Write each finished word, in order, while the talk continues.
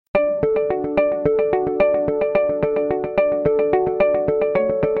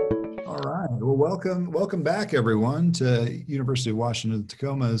welcome back, everyone, to University of Washington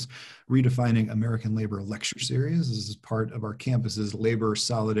Tacoma's Redefining American Labor lecture series. This is part of our campus's Labor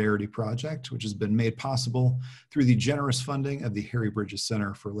Solidarity Project, which has been made possible through the generous funding of the Harry Bridges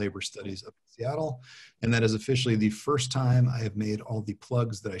Center for Labor Studies up in Seattle. And that is officially the first time I have made all the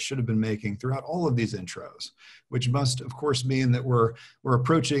plugs that I should have been making throughout all of these intros, which must, of course, mean that we're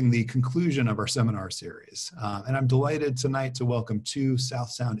approaching the conclusion of our seminar series. And I'm delighted tonight to welcome two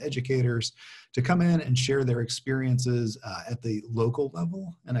South Sound educators to come in and share their experiences at the local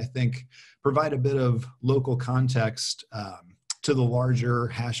level, and I think provide a bit of local context to the larger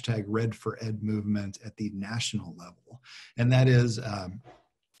hashtag Red for Ed movement at the national level. And that is,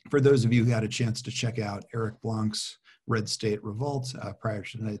 for those of you who had a chance to check out Eric Blanc's Red State Revolt prior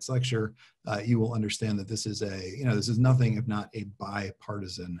to tonight's lecture, you will understand that this is this is nothing if not a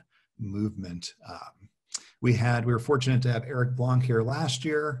bipartisan movement. We were fortunate to have Eric Blanc here last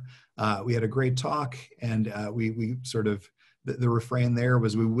year. We had a great talk, and we sort of, the refrain there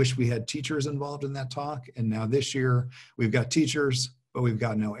was, we wish we had teachers involved in that talk. And now this year we've got teachers, but we've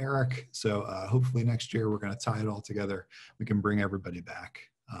got no Eric. So hopefully next year we're going to tie it all together. We can bring everybody back.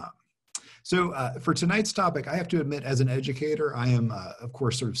 So for tonight's topic, I have to admit, as an educator, I am, of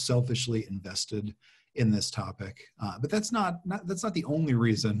course, sort of selfishly invested in this topic, but that's not the only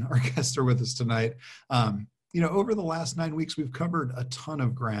reason our guests are with us tonight. Over the last 9 weeks, we've covered a ton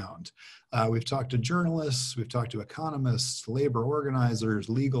of ground. We've talked to journalists, we've talked to economists, labor organizers,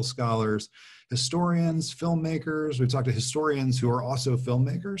 legal scholars, historians, filmmakers. We've talked to historians who are also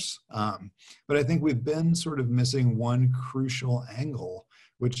filmmakers. But I think we've been sort of missing one crucial angle,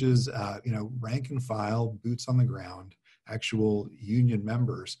 which is, rank and file, boots on the ground, actual union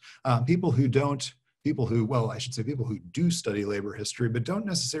members, people who do study labor history, but don't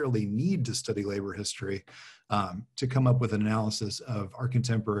necessarily need to study labor history to come up with an analysis of our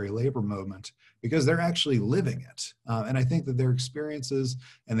contemporary labor movement, because they're actually living it. And I think that their experiences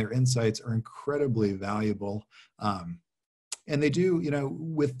and their insights are incredibly valuable. And they do,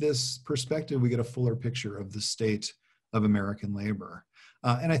 with this perspective, we get a fuller picture of the state of American labor.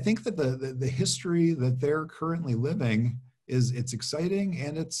 And I think that the history that they're currently living it's exciting,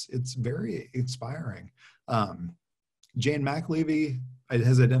 and it's very inspiring. Jane McAlevey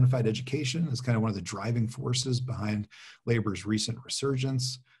has identified education as kind of one of the driving forces behind labor's recent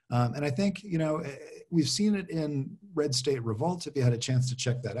resurgence. And I think, we've seen it in Red State Revolt, if you had a chance to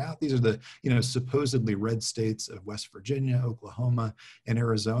check that out. These are the, supposedly red states of West Virginia, Oklahoma, and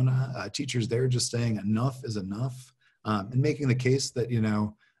Arizona. Teachers there just saying enough is enough, and making the case that,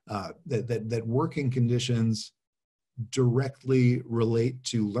 that working conditions directly relate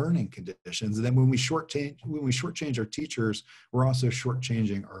to learning conditions. And then when we shortchange our teachers, we're also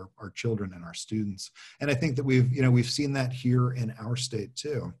shortchanging our children and our students. And I think that we've seen that here in our state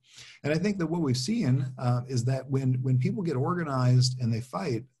too. And I think that what we've seen is that when people get organized and they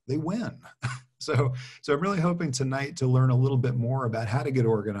fight, they win. So I'm really hoping tonight to learn a little bit more about how to get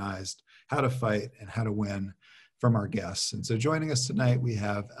organized, how to fight, and how to win from our guests. And so joining us tonight, we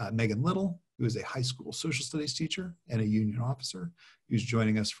have Megan Little, who is a high school social studies teacher and a union officer, who's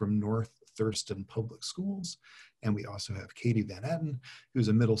joining us from North Thurston Public Schools. And we also have Katie Van Etten, who's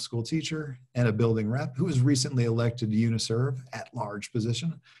a middle school teacher and a building rep, who was recently elected to UniServe at-large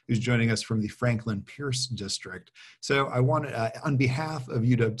position, who's joining us from the Franklin Pierce District. So I wanted, on behalf of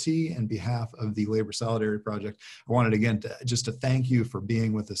UW-T and behalf of the Labor Solidarity Project, I wanted again to thank you for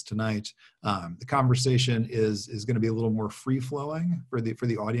being with us tonight. The conversation is going to be a little more free-flowing for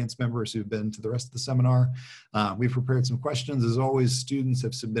the audience members who've been to the rest of the seminar. We've prepared some questions. As always, students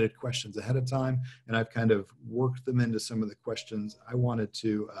have submitted questions ahead of time, and I've kind of worked them into some of the questions I wanted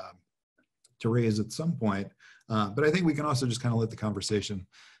to raise at some point. But I think we can also just kind of let the conversation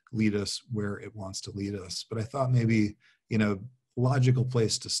lead us where it wants to lead us. But I thought maybe, logical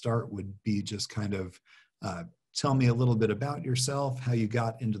place to start would be just kind of tell me a little bit about yourself, how you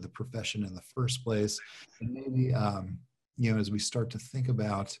got into the profession in the first place, and maybe, as we start to think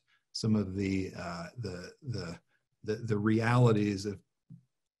about some of the realities of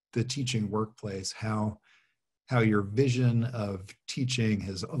the teaching workplace, how your vision of teaching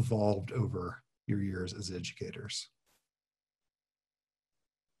has evolved over your years as educators.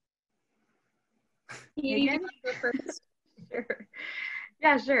 Megan, go first. Sure.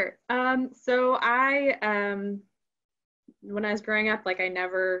 Yeah, sure. So I, when I was growing up, I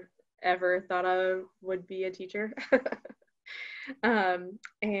never ever thought I would be a teacher.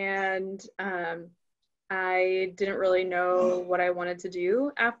 I didn't really know what I wanted to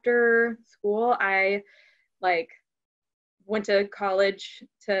do after school. I went to college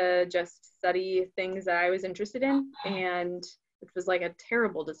to just study things that I was interested in, and which was a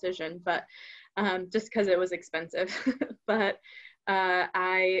terrible decision, but just because it was expensive. But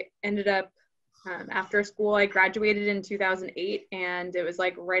I ended up, after school, I graduated in 2008, and it was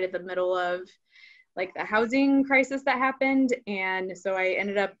like right at the middle of like the housing crisis that happened. And so I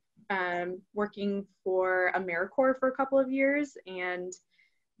ended up working for AmeriCorps for a couple of years, and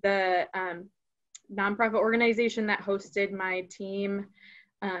the nonprofit organization that hosted my team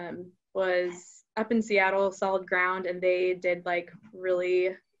was up in Seattle, Solid Ground, and they did like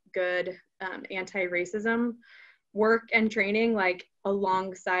really good anti-racism work and training, like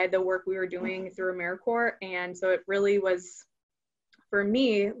alongside the work we were doing through AmeriCorps. And so it really was, for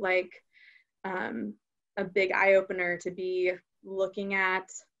me, like a big eye-opener to be looking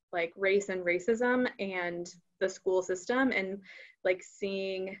at like race and racism and the school system, and like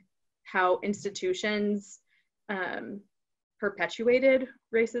seeing how institutions perpetuated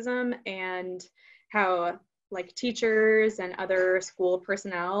racism, and how like teachers and other school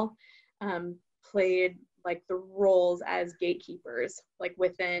personnel played like the roles as gatekeepers like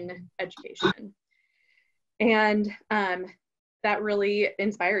within education. And that really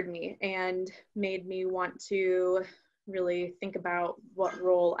inspired me and made me want to really think about what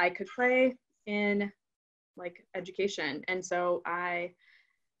role I could play in like education. And so I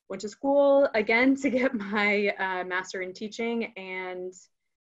went to school again to get my master in teaching, and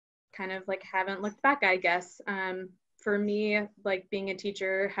kind of like haven't looked back, I guess. For me, like being a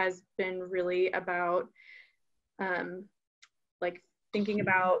teacher has been really about like thinking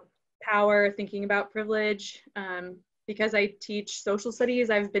about power, thinking about privilege. Because I teach social studies,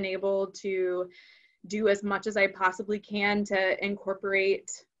 I've been able to do as much as I possibly can to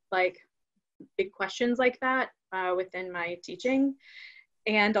incorporate like big questions like that within my teaching.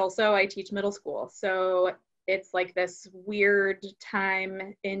 And also I teach middle school. So it's like this weird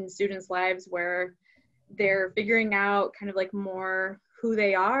time in students' lives where they're figuring out kind of like more who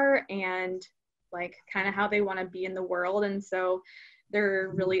they are and like kind of how they want to be in the world. And so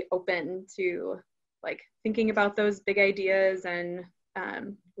they're really open to like thinking about those big ideas and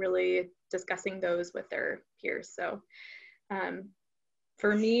really discussing those with their peers. So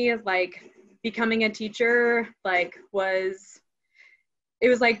for me, like becoming a teacher, like it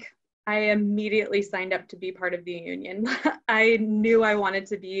was like I immediately signed up to be part of the union. I knew I wanted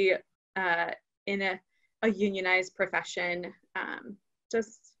to be in a unionized profession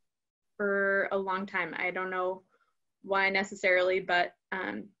just for a long time. I don't know why necessarily, but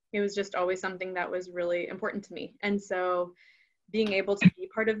it was just always something that was really important to me. And so being able to be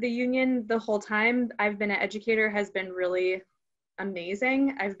part of the union the whole time I've been an educator has been really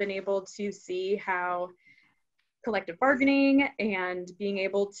amazing. I've been able to see how collective bargaining and being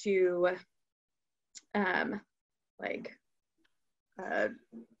able to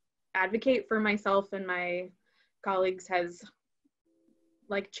advocate for myself and my colleagues has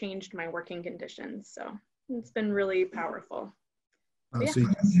like changed my working conditions. So it's been really powerful. So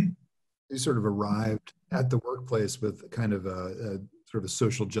you sort of arrived at the workplace with kind of a sort of a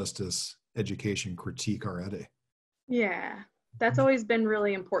social justice education critique already. Yeah, that's always been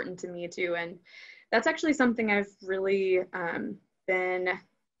really important to me too. And that's actually something I've really been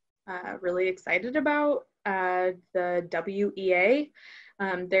really excited about, the WEA.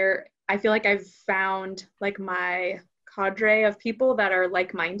 I feel like I've found like my cadre of people that are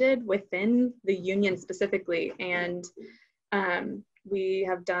like-minded within the union specifically. And we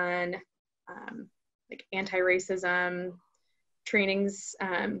have done like anti-racism trainings,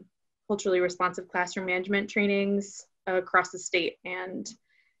 culturally responsive classroom management trainings across the state. And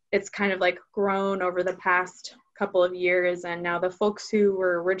it's kind of like grown over the past couple of years. And now the folks who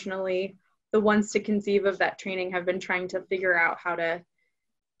were originally the ones to conceive of that training have been trying to figure out how to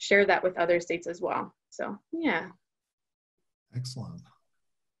share that with other states as well. So, yeah. Excellent.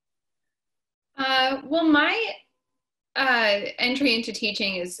 Well, my entry into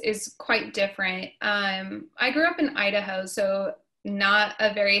teaching is quite different. I grew up in Idaho, so not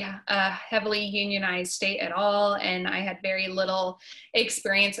a very heavily unionized state at all, and I had very little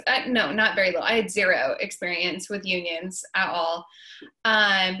experience. No, not very little. I had zero experience with unions at all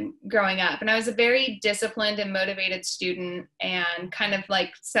growing up, and I was a very disciplined and motivated student, and kind of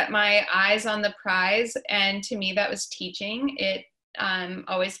like set my eyes on the prize. And to me, that was teaching. It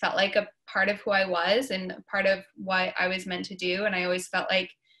always felt like a part of who I was and part of what I was meant to do. And I always felt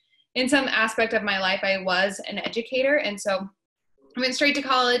like in some aspect of my life, I was an educator. And so I went straight to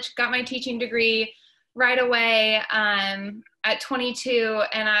college, got my teaching degree right away at 22.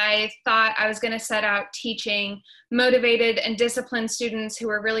 And I thought I was going to set out teaching motivated and disciplined students who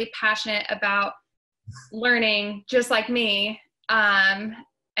were really passionate about learning just like me. And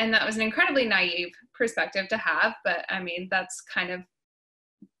that was an incredibly naive perspective to have, but I mean, that's kind of,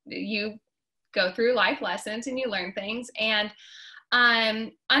 you go through life lessons and you learn things. And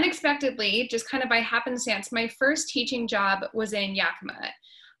unexpectedly, just kind of by happenstance, my first teaching job was in Yakima.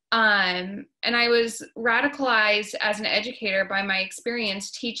 And I was radicalized as an educator by my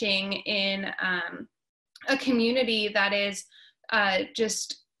experience teaching in a community that is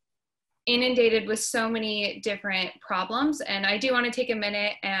just inundated with so many different problems. And I do want to take a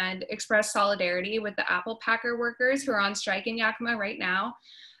minute and express solidarity with the apple packer workers who are on strike in Yakima right now,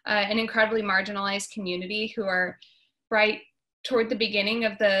 an incredibly marginalized community who are right toward the beginning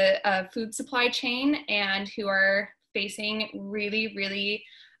of the food supply chain and who are facing really, really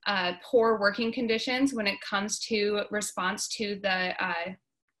poor working conditions when it comes to response to the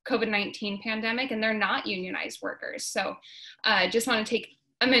COVID-19 pandemic, and they're not unionized workers. So just want to take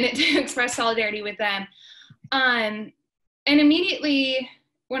a minute to express solidarity with them. And immediately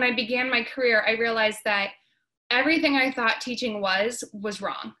when I began my career, I realized that everything I thought teaching was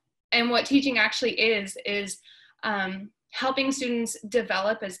wrong. And what teaching actually is helping students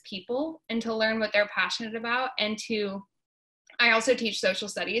develop as people and to learn what they're passionate about. And I also teach social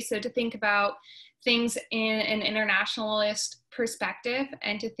studies, so to think about things in an internationalist perspective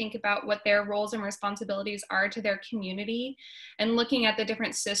and to think about what their roles and responsibilities are to their community and looking at the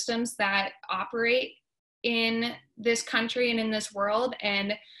different systems that operate in this country and in this world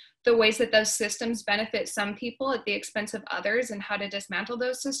and the ways that those systems benefit some people at the expense of others and how to dismantle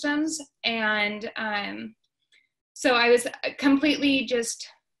those systems. And so I was completely just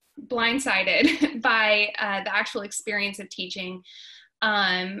blindsided by the actual experience of teaching.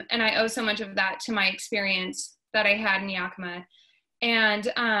 And I owe so much of that to my experience that I had in Yakima.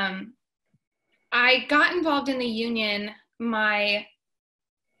 And I got involved in the union my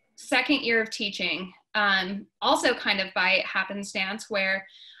second year of teaching, also kind of by happenstance, where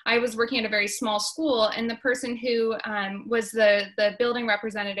I was working at a very small school, and the person who was the building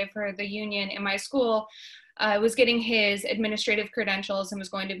representative for the union in my school was getting his administrative credentials and was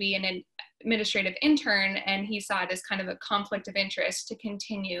going to be an administrative intern, and he saw it as kind of a conflict of interest to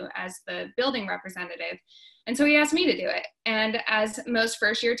continue as the building representative. And so he asked me to do it. And as most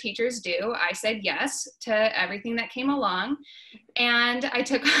first year teachers do, I said yes to everything that came along. And I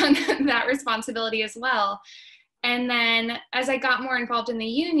took on that responsibility as well. And then as I got more involved in the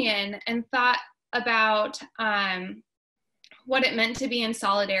union and thought about what it meant to be in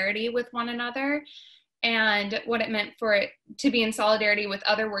solidarity with one another, and what it meant for it to be in solidarity with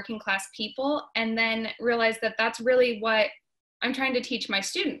other working class people, and then realized that that's really what I'm trying to teach my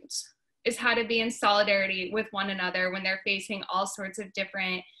students, is how to be in solidarity with one another when they're facing all sorts of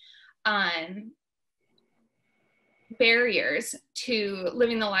different barriers to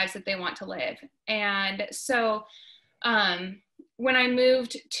living the lives that they want to live. And so when I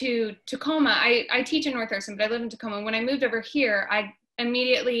moved to Tacoma, I teach in North Thurston, but I live in Tacoma. When I moved over here, I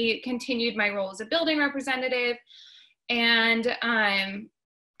immediately continued my role as a building representative, and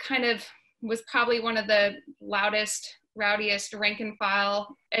kind of was probably one of the loudest, rowdiest rank and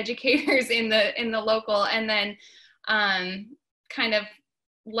file educators in the local, and then kind of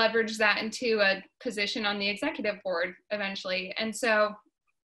leveraged that into a position on the executive board eventually. And so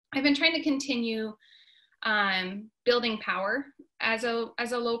I've been trying to continue building power as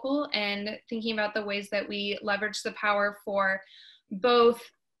a local, and thinking about the ways that we leverage the power for both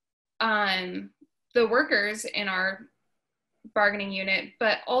the workers in our bargaining unit,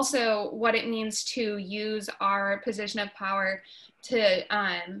 but also what it means to use our position of power to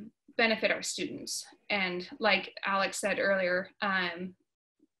benefit our students. And like Alex said earlier,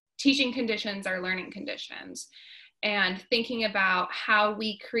 teaching conditions are learning conditions, and thinking about how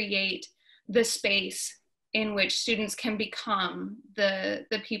we create the space in which students can become the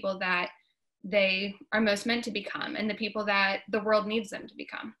people that they are most meant to become, and the people that the world needs them to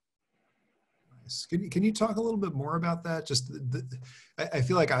become. Nice. Can you talk a little bit more about that? Just I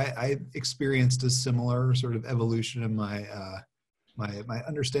feel like I experienced a similar sort of evolution in my my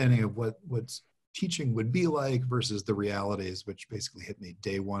understanding of what teaching would be like versus the realities, which basically hit me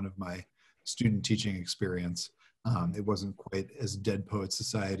day one of my student teaching experience. It wasn't quite as Dead Poet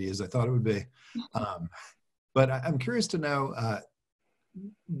Society as I thought it would be. But I'm curious to know,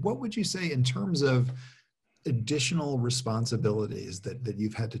 what would you say in terms of additional responsibilities that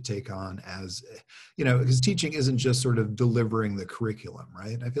you've had to take on as, because teaching isn't just sort of delivering the curriculum,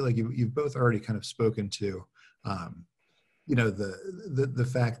 right? I feel like you've both already kind of spoken to, the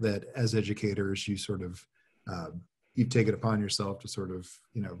fact that as educators, you sort of, you take it upon yourself to sort of,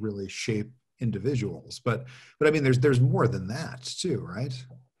 really shape individuals. But I mean, there's more than that too, right?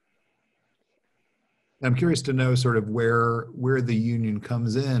 I'm curious to know sort of where the union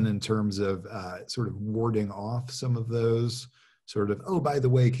comes in terms of sort of warding off some of those sort of, oh, by the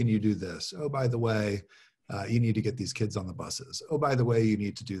way, can you do this? Oh, by the way, you need to get these kids on the buses. Oh, by the way, you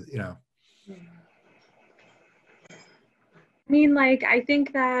need to do, you know. I mean, like, I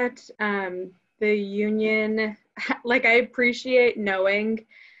think that the union, like, I appreciate knowing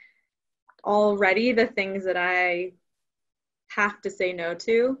already the things that I have to say no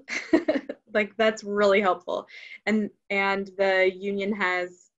to. Like, that's really helpful. And the union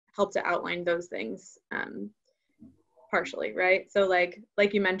has helped to outline those things partially, right? So like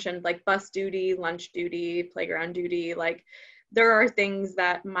you mentioned, like bus duty, lunch duty, playground duty, like there are things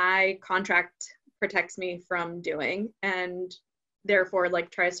that my contract protects me from doing, and therefore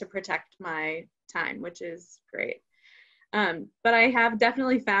like tries to protect my time, which is great. But I have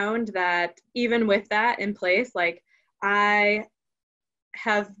definitely found that even with that in place, like I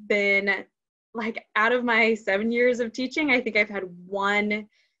have been, like, out of my 7 years of teaching, I think I've had 1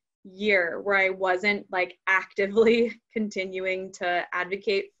 year where I wasn't like actively continuing to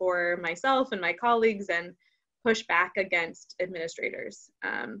advocate for myself and my colleagues and push back against administrators.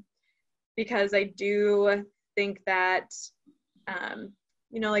 Because I do think that,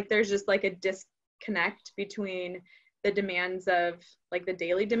 you know, like there's just like a disconnect between the demands of like the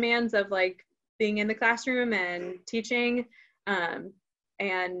daily demands of like being in the classroom and teaching.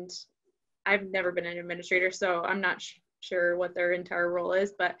 And I've never been an administrator, so I'm not sure what their entire role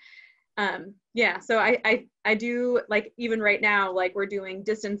is, but yeah, so I do, like, even right now, like we're doing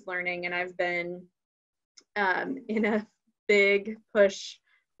distance learning, and I've been in a big push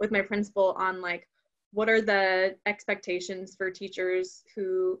with my principal on like what are the expectations for teachers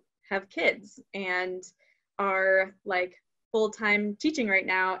who have kids and are like full-time teaching right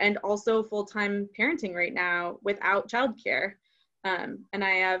now and also full-time parenting right now without childcare. And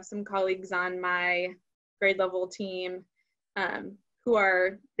I have some colleagues on my grade level team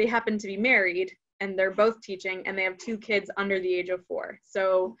they happen to be married, and they're both teaching, and they have 2 kids under the age of 4.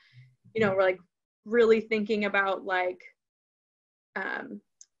 So, you know, we're like really thinking about like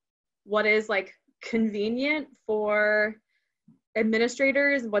what is like convenient for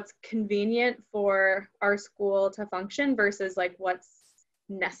administrators, what's convenient for our school to function versus like what's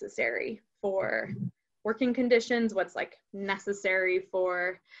necessary for working conditions, what's like necessary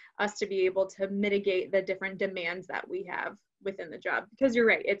for us to be able to mitigate the different demands that we have within the job. Because you're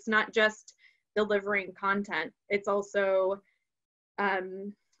right, it's not just delivering content, it's also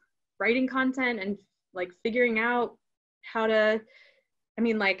writing content and like figuring out how to, I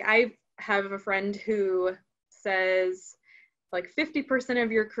mean, like I have a friend who says like 50%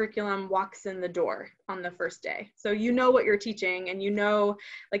 of your curriculum walks in the door on the first day. So you know what you're teaching and you know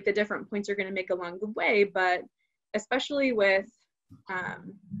like the different points you're going to make along the way, but especially with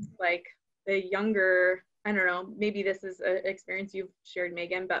like the younger, I don't know, maybe this is an experience you've shared,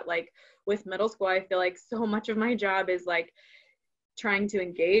 Megan, but like with middle school, I feel like so much of my job is like trying to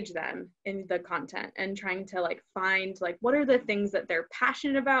engage them in the content and trying to like find like what are the things that they're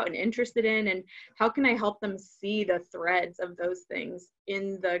passionate about and interested in, and how can I help them see the threads of those things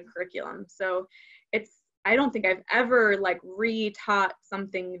in the curriculum. So I don't think I've ever like retaught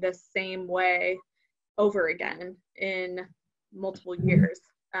something the same way over again in multiple years.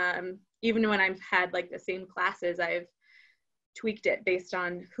 Even when I've had like the same classes, I've tweaked it based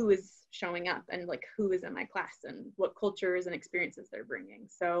on who is showing up and like who is in my class and what cultures and experiences they're bringing.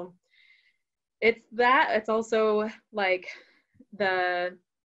 So it's also like the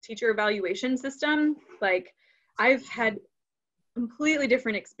teacher evaluation system. Like I've had completely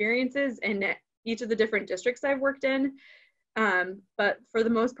different experiences in each of the different districts I've worked in. But for the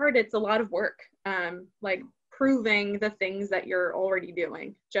most part, it's a lot of work, like proving the things that you're already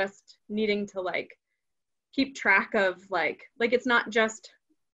doing, just needing to like keep track of like it's not just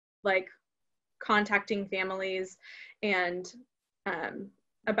like contacting families and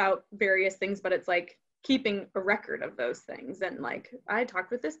about various things, but it's like keeping a record of those things. And like, I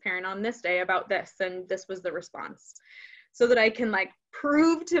talked with this parent on this day about this, and this was the response, so that I can like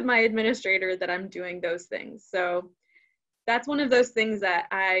prove to my administrator that I'm doing those things. So that's one of those things that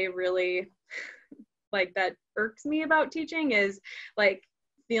I really like, that irks me about teaching, is like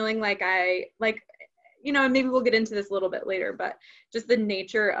feeling like you know, and maybe we'll get into this a little bit later, but just the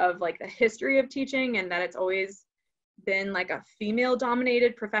nature of like the history of teaching, and that it's always been like a female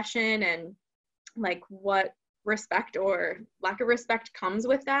dominated profession, and like what respect or lack of respect comes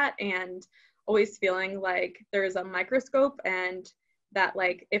with that, and always feeling like there's a microscope, and that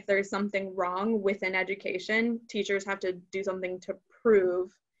like if there's something wrong within education, teachers have to do something to prove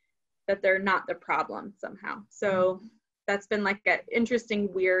that they're not the problem somehow. So that's been like an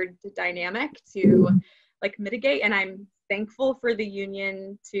interesting, weird dynamic to like mitigate. And I'm thankful for the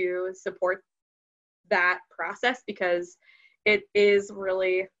union to support that process, because it is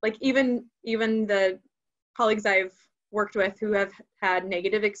really, like, even the colleagues I've worked with who have had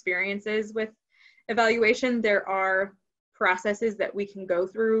negative experiences with evaluation, there are processes that we can go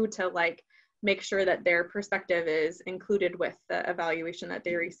through to like make sure that their perspective is included with the evaluation that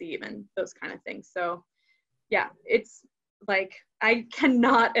they receive and those kind of things. So yeah, it's like, I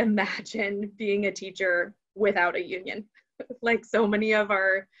cannot imagine being a teacher without a union, like so many of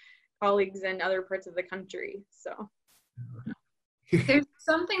our colleagues in other parts of the country. So there's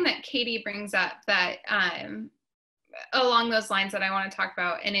something that Katie brings up that along those lines that I want to talk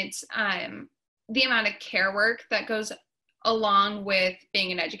about, and it's the amount of care work that goes along with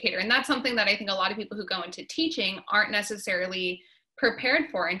being an educator. And that's something that I think a lot of people who go into teaching aren't necessarily prepared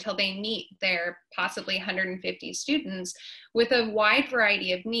for until they meet their possibly 150 students with a wide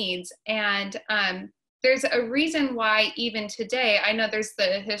variety of needs. And there's a reason why even today, I know there's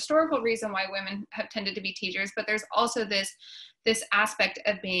the historical reason why women have tended to be teachers, but there's also this aspect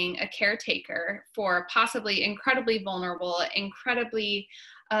of being a caretaker for possibly incredibly vulnerable, incredibly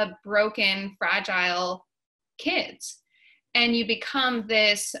broken, fragile kids. And you become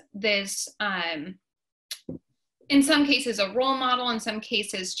this in some cases a role model, in some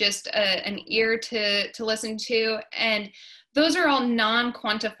cases just an ear to listen to. And those are all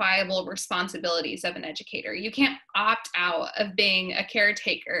non-quantifiable responsibilities of an educator. You can't opt out of being a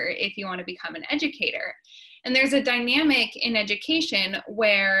caretaker if you want to become an educator. And there's a dynamic in education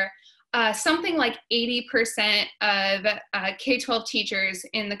where something like 80% of K-12 teachers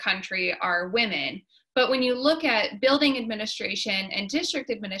in the country are women. But when you look at building administration and district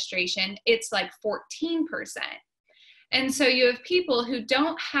administration, it's like 14%. And so you have people who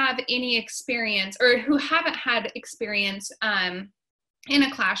don't have any experience or who haven't had experience in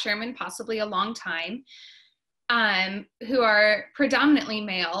a classroom in possibly a long time, who are predominantly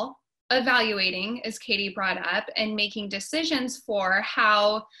male, evaluating, as Katie brought up, and making decisions for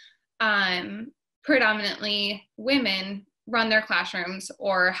how predominantly women run their classrooms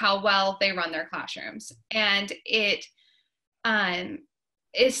or how well they run their classrooms. And it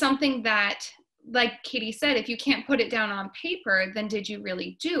is something that, like Katie said, if you can't put it down on paper, then did you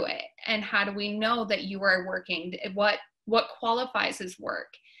really do it? And how do we know that you are working? What qualifies as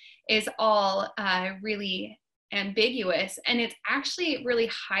work is all really ambiguous. And it's actually really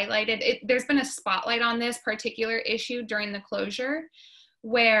highlighted. There's been a spotlight on this particular issue during the closure,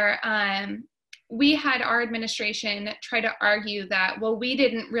 where we had our administration try to argue that, well, we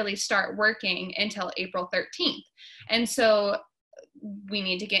didn't really start working until April 13th. And so we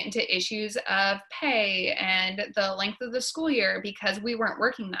need to get into issues of pay and the length of the school year because we weren't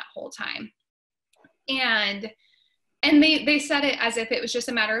working that whole time. And they said it as if it was just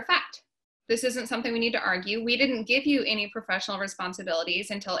a matter of fact. This isn't something we need to argue. We didn't give you any professional responsibilities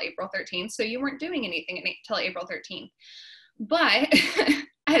until April 13th, so you weren't doing anything until April 13th. But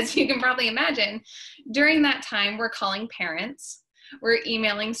as you can probably imagine, during that time, we're calling parents, we're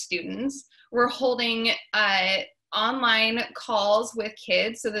emailing students, we're holding online calls with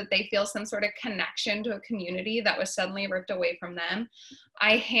kids so that they feel some sort of connection to a community that was suddenly ripped away from them.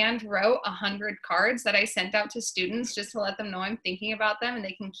 I hand wrote 100 cards that I sent out to students just to let them know I'm thinking about them and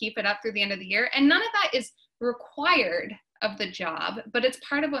they can keep it up through the end of the year. And none of that is required of the job, but it's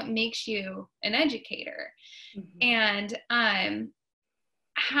part of what makes you an educator. Mm-hmm. And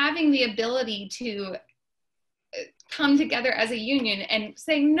having the ability to come together as a union and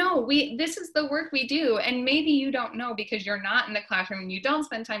say, no, this is the work we do. And maybe you don't know because you're not in the classroom and you don't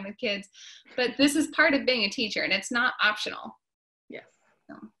spend time with kids, but this is part of being a teacher and it's not optional. Yes.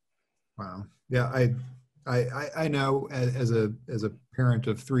 So. Wow. Yeah. I know as a parent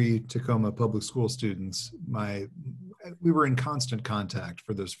of 3 Tacoma public school students, we were in constant contact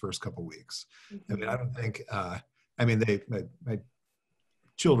for those first couple weeks. Mm-hmm. I mean, I don't think, my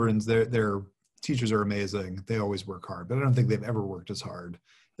children's, their teachers are amazing. They always work hard, but I don't think they've ever worked as hard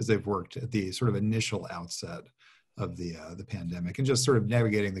as they've worked at the sort of initial outset of the pandemic and just sort of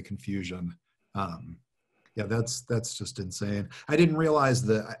navigating the confusion. Yeah, that's just insane. I didn't realize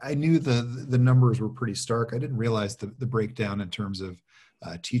I knew the numbers were pretty stark. I didn't realize the breakdown in terms of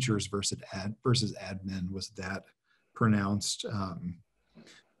teachers versus admin was that pronounced.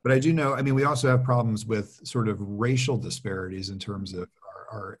 But I do know, I mean, we also have problems with sort of racial disparities in terms of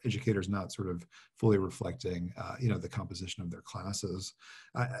our educators not sort of fully reflecting, the composition of their classes.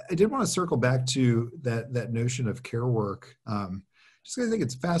 I did want to circle back to that notion of care work. Just because I think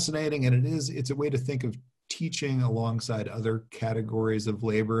it's fascinating, and it's a way to think of teaching alongside other categories of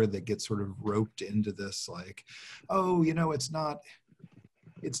labor that get sort of roped into this, like, oh, it's not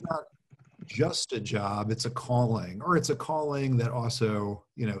just a job, it's a calling, or it's a calling that also,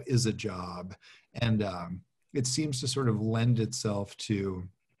 is a job. And it seems to sort of lend itself to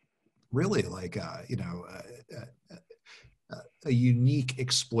really like, a unique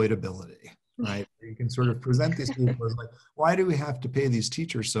exploitability, right? You can sort of present these people as like, why do we have to pay these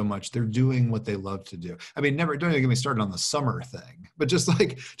teachers so much? They're doing what they love to do. I mean, never, don't even get me started on the summer thing, but just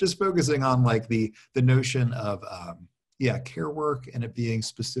focusing on like the notion of, care work, and it being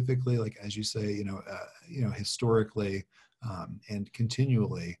specifically, like, as you say, historically and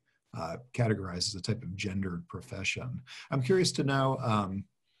continually categorized as a type of gendered profession. I'm curious to know,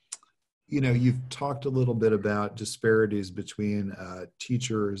 you've talked a little bit about disparities between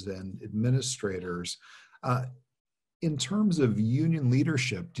teachers and administrators. In terms of union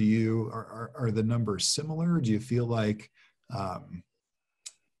leadership, are the numbers similar? Do you feel like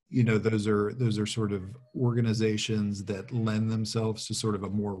those are sort of organizations that lend themselves to sort of a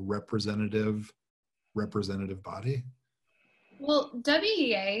more representative body? Well,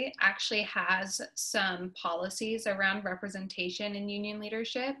 WEA actually has some policies around representation in union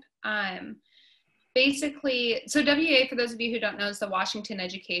leadership. Basically, so WEA, for those of you who don't know, is the Washington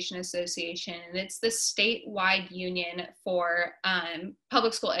Education Association, and it's the statewide union for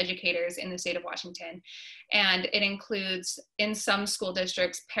public school educators in the state of Washington. And it includes, in some school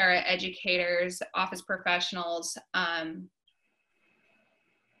districts, para educators, office professionals,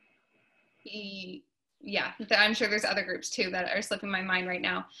 yeah, I'm sure there's other groups too that are slipping my mind right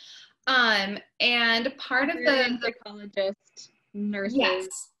now. And part of the psychologists,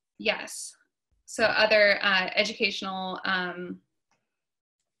 nurses. Yes. So other educational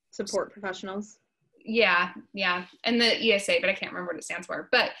support professionals. Yeah. And the ESA, but I can't remember what it stands for.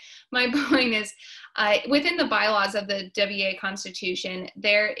 But my point is, within the bylaws of the WEA Constitution,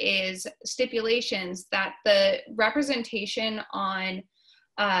 there is stipulations that the representation on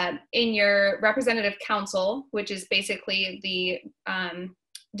in your representative council, which is basically the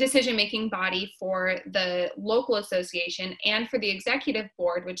decision-making body for the local association, and for the executive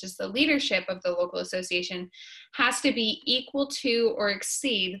board, which is the leadership of the local association, has to be equal to or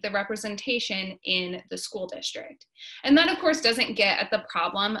exceed the representation in the school district. And that, of course, doesn't get at the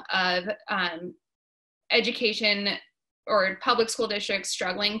problem of education or public school districts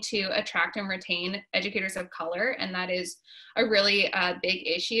struggling to attract and retain educators of color, and that is a really big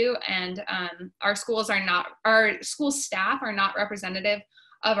issue. And our school staff are not representative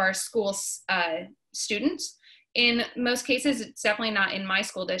of our school students. In most cases, it's definitely not in my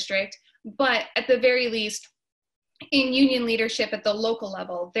school district, but at the very least, in union leadership at the local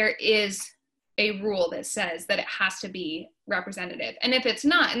level, there is a rule that says that it has to be representative. And if it's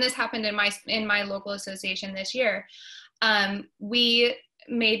not, and this happened in my local association this year, we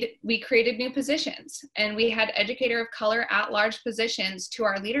created new positions, and we had educator of color at large positions to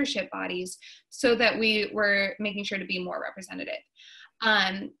our leadership bodies, so that we were making sure to be more representative.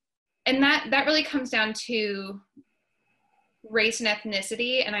 And that really comes down to race and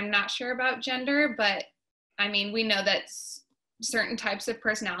ethnicity, and I'm not sure about gender, but I mean, we know that certain types of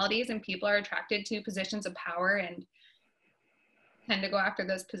personalities and people are attracted to positions of power and tend to go after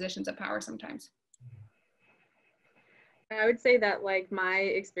those positions of power sometimes. I would say that, like, my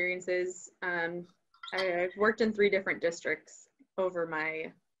experiences, I've worked in 3 different districts over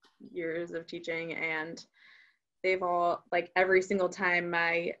my years of teaching, and they've all, like, every single time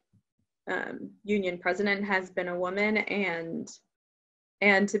my union president has been a woman, and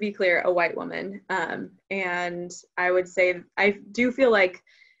to be clear, a white woman. And I would say I do feel like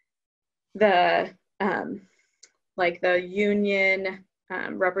the union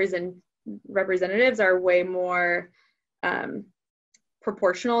representatives are way more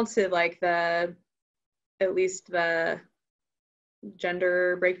proportional to, like, at least the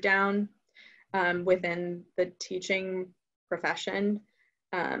gender breakdown within the teaching profession,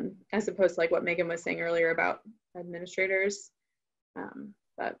 as opposed to, like, what Megan was saying earlier about administrators.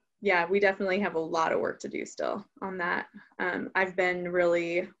 But yeah, we definitely have a lot of work to do still on that. I've been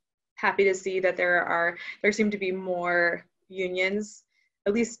really happy to see that there seem to be more unions,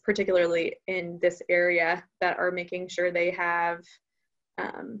 at least particularly in this area, that are making sure they have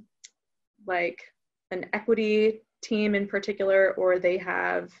like an equity team in particular, or they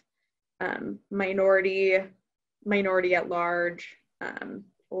have minority at large,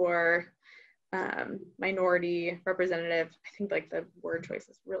 or minority representative. I think, like, the word choice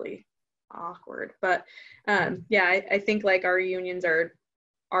is really awkward, but yeah, I think, like, our unions are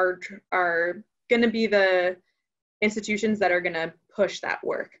going to be the institutions that are going to push that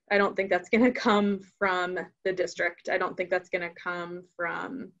work. I don't think that's going to come from the district. I don't think that's going to come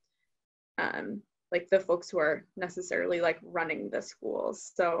from like the folks who are necessarily, like, running the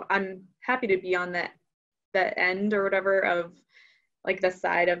schools. So I'm happy to be on that end or whatever of, like, the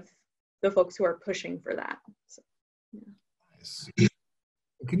side of the folks who are pushing for that. So, yeah. Nice.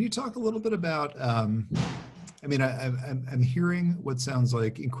 Can you talk a little bit about, I mean, I'm hearing what sounds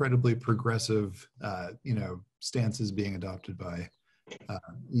like incredibly progressive, you know, stances being adopted by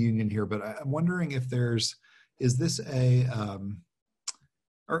union here, but I'm wondering if is this a,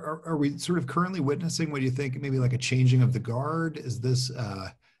 are we sort of currently witnessing what you think maybe like a changing of the guard? Is this,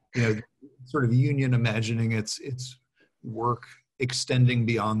 you know, sort of union imagining its work extending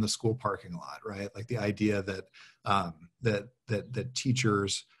beyond the school parking lot, right? Like the idea that that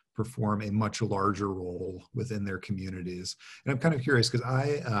teachers perform a much larger role within their communities. And I'm kind of curious because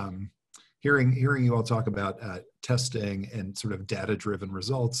hearing you all talk about testing and sort of data-driven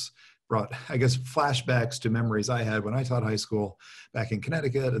results brought, I guess, flashbacks to memories I had when I taught high school back in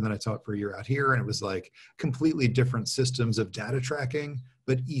Connecticut, and then I taught for a year out here, and it was like completely different systems of data tracking,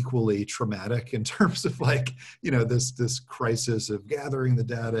 but equally traumatic in terms of like, you know, this crisis of gathering the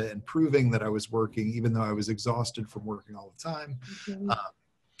data and proving that I was working, even though I was exhausted from working all the time. Mm-hmm.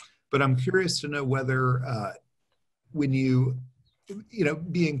 But I'm curious to know whether when you know,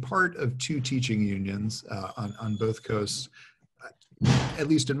 being part of two teaching unions on both coasts, at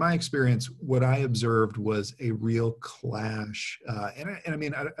least in my experience, what I observed was a real clash. And I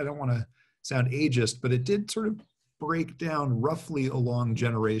mean, I don't want to sound ageist, but it did sort of break down roughly along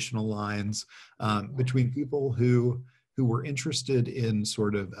generational lines between people who were interested in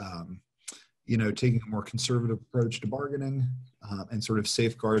sort of, you know, taking a more conservative approach to bargaining and sort of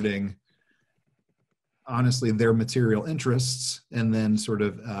safeguarding, honestly, their material interests, and then sort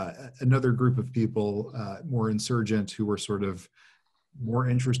of another group of people more insurgent who were sort of more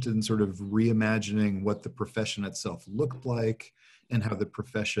interested in sort of reimagining what the profession itself looked like and how the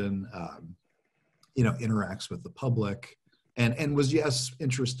profession, you know, interacts with the public, and was, yes,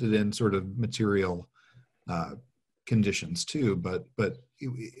 interested in sort of material conditions too, but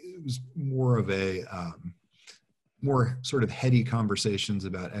it was more of a more sort of heady conversations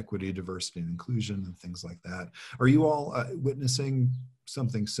about equity, diversity, and inclusion and things like that. Are you all witnessing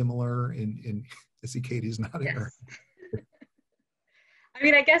something similar in I see Katie's nodding. Yes. I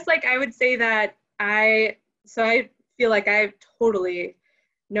mean, I guess like I would say that I feel like I totally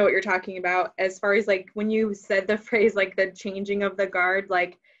know what you're talking about as far as like when you said the phrase like the changing of the guard,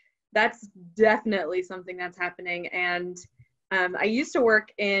 like that's definitely something that's happening. And I used to work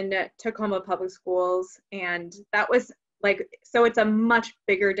in Tacoma Public Schools, and that was like, so it's a much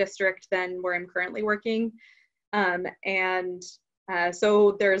bigger district than where I'm currently working.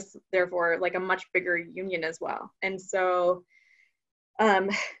 So there's therefore like a much bigger union as well. And so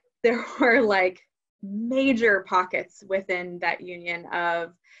there were like major pockets within that union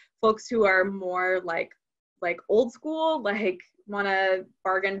of folks who are more like old school, like want to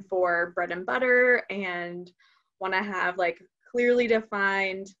bargain for bread and butter and want to have like clearly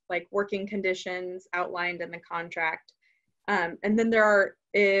defined like working conditions outlined in the contract. And then there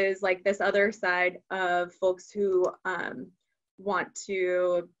is like this other side of folks who want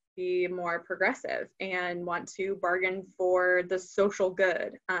to be more progressive and want to bargain for the social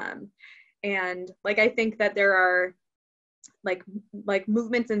good. And like I think that there are like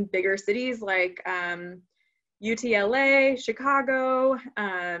movements in bigger cities like UTLA, Chicago,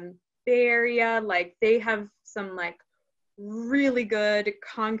 Bay Area, like they have some like really good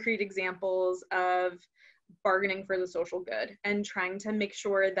concrete examples of bargaining for the social good and trying to make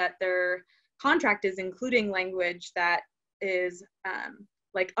sure that their contract is including language that is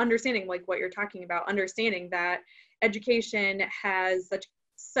like understanding like what you're talking about, understanding that education has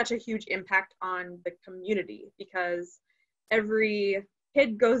such a huge impact on the community because every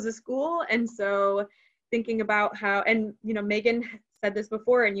kid goes to school. And so thinking about how, and you know, Megan said this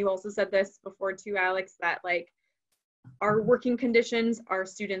before, and you also said this before too, Alex, that like our working conditions are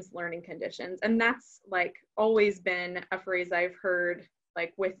students' learning conditions. And that's like always been a phrase I've heard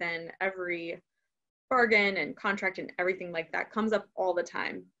like within every bargain and contract and everything like that comes up all the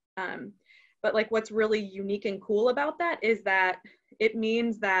time. But like what's really unique and cool about that is that it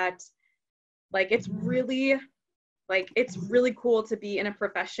means that like it's really cool to be in a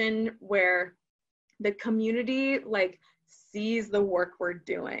profession where the community like sees the work we're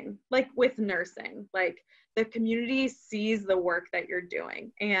doing, like with nursing, like the community sees the work that you're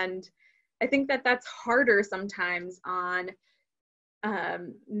doing. And I think that that's harder sometimes on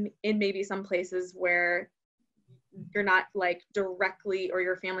in maybe some places where you're not like directly, or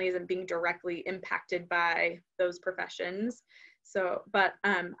your family isn't being directly impacted by those professions. So, but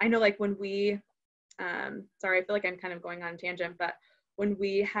I know like when we, sorry, I feel like I'm kind of going on a tangent, but when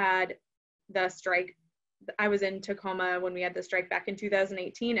we had the strike, I was in Tacoma when we had the strike back in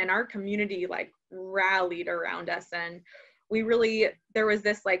 2018, and our community like rallied around us and there was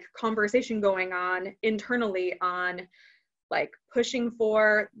this like conversation going on internally on like pushing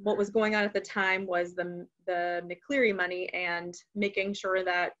for what was going on at the time was the McCleary money and making sure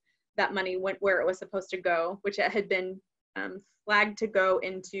that that money went where it was supposed to go, which it had been flagged to go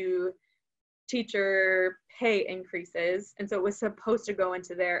into teacher pay increases. And so it was supposed to go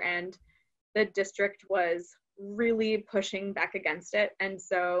into there, and the district was really pushing back against it. And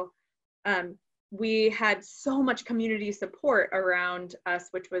so we had so much community support around us,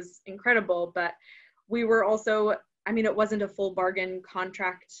 which was incredible, but we were also, I mean, it wasn't a full bargain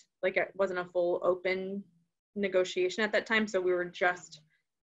contract, like it wasn't a full open negotiation at that time. So we were just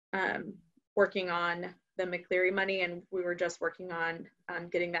working on the McCleary money, and we were just working on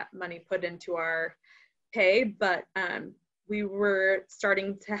getting that money put into our pay. But we were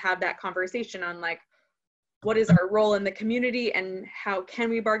starting to have that conversation on like, what is our role in the community and how can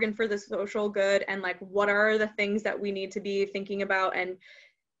we bargain for the social good, and like what are the things that we need to be thinking about,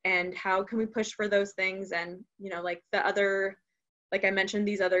 and how can we push for those things. And you know, like the other, like I mentioned,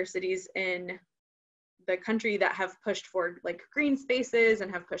 these other cities in the country that have pushed for like green spaces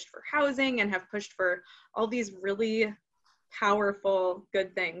and have pushed for housing and have pushed for all these really powerful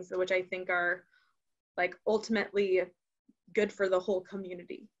good things, which I think are like ultimately good for the whole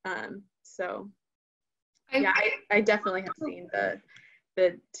community. So yeah, I definitely have seen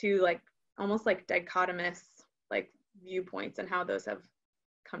the two like almost like dichotomous like viewpoints and how those have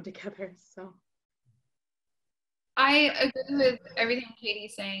come together. So I agree with everything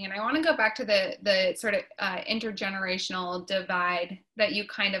Katie's saying, and I want to go back to the sort of intergenerational divide that you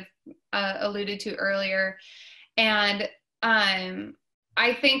kind of alluded to earlier. And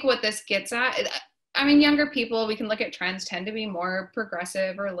I think what this gets at, I mean, younger people, we can look at trends, tend to be more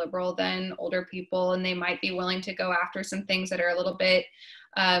progressive or liberal than older people, and they might be willing to go after some things that are a little bit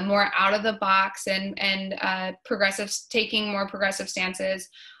more out of the box and progressive, taking more progressive stances.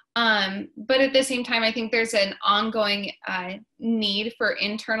 But at the same time, I think there's an ongoing need for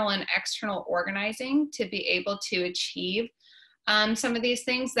internal and external organizing to be able to achieve some of these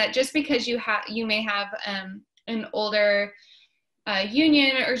things, that just because you may have an older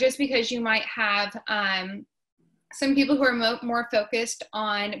union, or just because you might have some people who are more focused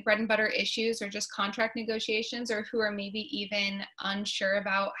on bread and butter issues or just contract negotiations, or who are maybe even unsure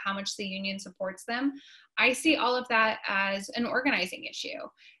about how much the union supports them. I see all of that as an organizing issue.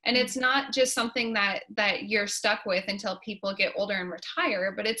 And it's not just something that you're stuck with until people get older and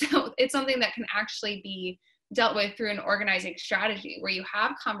retire, but it's something that can actually be dealt with through an organizing strategy, where you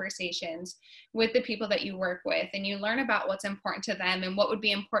have conversations with the people that you work with, and you learn about what's important to them and what would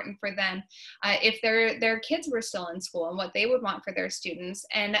be important for them if their kids were still in school, and what they would want for their students,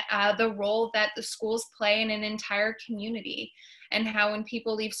 and the role that the schools play in an entire community, and how when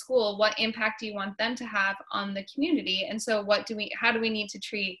people leave school, what impact do you want them to have on the community? And so how do we need to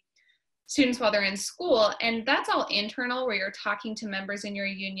treat students while they're in school? And that's all internal, where you're talking to members in your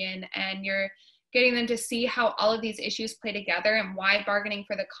union and you're getting them to see how all of these issues play together, and why bargaining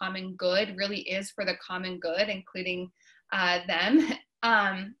for the common good really is for the common good, including them,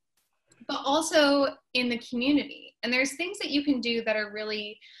 but also in the community. And there's things that you can do that are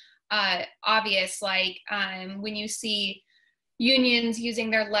really obvious, like when you see unions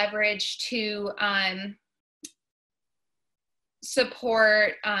using their leverage to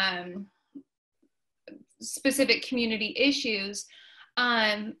support specific community issues.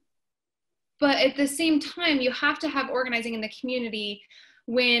 But at the same time, you have to have organizing in the community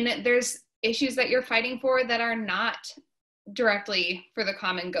when there's issues that you're fighting for that are not directly for the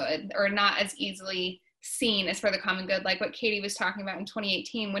common good, or not as easily seen as for the common good, like what Katie was talking about in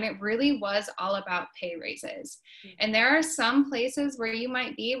 2018, when it really was all about pay raises. And there are some places where you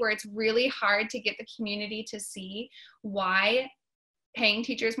might be where it's really hard to get the community to see why paying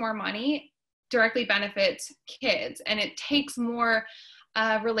teachers more money directly benefits kids. And it takes more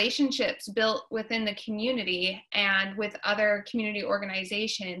relationships built within the community and with other community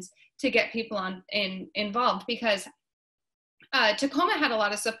organizations to get people involved, because Tacoma had a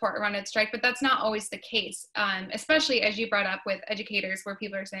lot of support around its strike, but that's not always the case, especially as you brought up with educators, where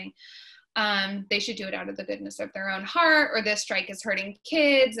people are saying they should do it out of the goodness of their own heart, or this strike is hurting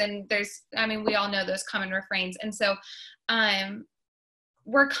kids. And we all know those common refrains. And so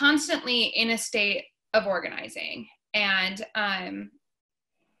we're constantly in a state of organizing, and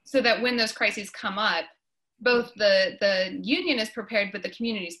so that when those crises come up, both the union is prepared, but the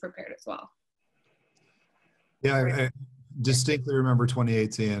community is prepared as well. Yeah, I distinctly remember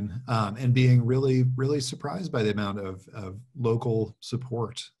 2018 and being really, really surprised by the amount of local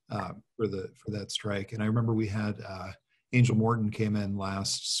support for that strike. And I remember we had Angel Morton came in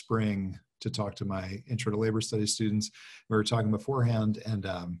last spring to talk to my Intro to Labor Studies students. We were talking beforehand, and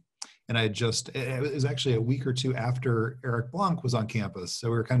I it was actually a week or two after Eric Blanc was on campus. So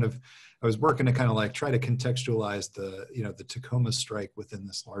we were I was working to kind of like try to contextualize the Tacoma strike within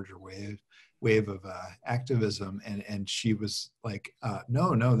this larger wave of activism, and she was like,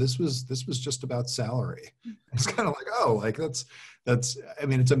 no, this was just about salary. It's kind of like, oh, like that's I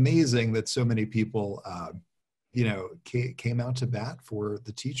mean, it's amazing that so many people came out to bat for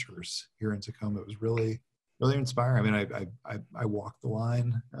the teachers here in Tacoma. It was really inspiring. I mean, I walked the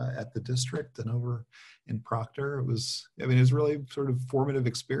line at the district and over in Proctor. It was really sort of formative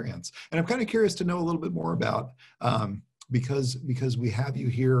experience. And I'm kind of curious to know a little bit more about, because we have you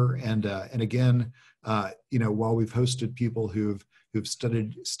here, and again, while we've hosted people who've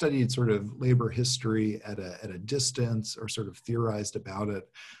studied sort of labor history at a distance or sort of theorized about it.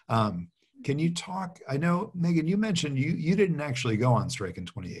 Can you talk? I know, Megan, you mentioned you didn't actually go on strike in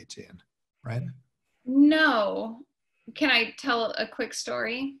 2018, right? No. Can I tell a quick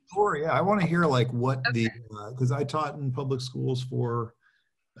story? Sure, yeah. I want to hear like what because I taught in public schools for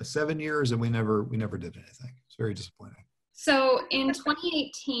 7 years and we never did anything. It's very disappointing. So in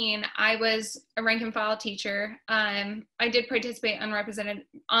 2018, I was a rank and file teacher. I did participate on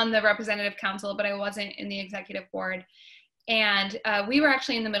the representative council, but I wasn't in the executive board. And we were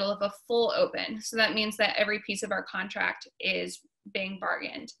actually in the middle of a full open. So that means that every piece of our contract is being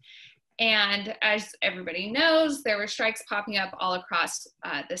bargained. And as everybody knows, there were strikes popping up all across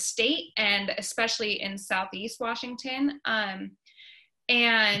the state, and especially in Southeast Washington.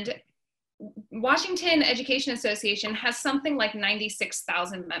 And Washington Education Association has something like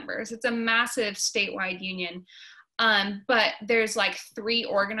 96,000 members. It's a massive statewide union, but there's like 3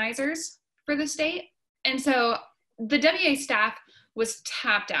 organizers for the state. And so the WA staff was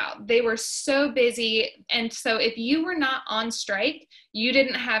tapped out. They were so busy. And so if you were not on strike, you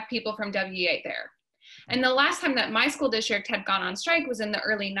didn't have people from WA there. And the last time that my school district had gone on strike was in the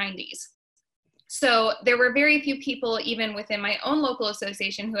early 90s. So there were very few people, even within my own local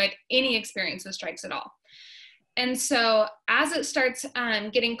association, who had any experience with strikes at all. And so as it starts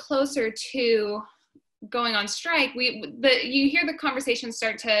getting closer to going on strike, you hear the conversation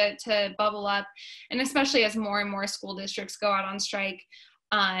start to bubble up, and especially as more and more school districts go out on strike,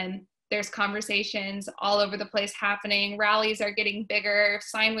 there's conversations all over the place happening. Rallies are getting bigger,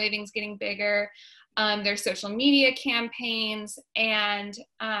 sign waving's getting bigger. There's social media campaigns, and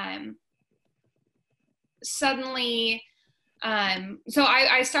suddenly, so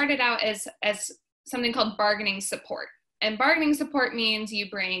I started out as something called bargaining support. And bargaining support means you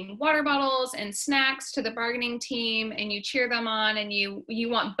bring water bottles and snacks to the bargaining team, and you cheer them on, and you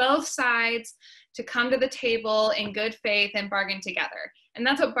want both sides to come to the table in good faith and bargain together. And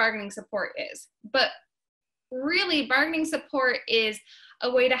that's what bargaining support is. But really, bargaining support is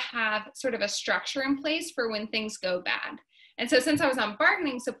a way to have sort of a structure in place for when things go bad. And so since I was on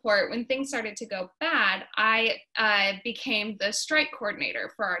bargaining support, when things started to go bad, I became the strike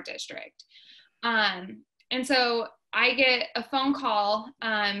coordinator for our district. And so I get a phone call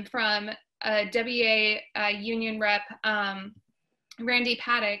from a WA union rep, Randy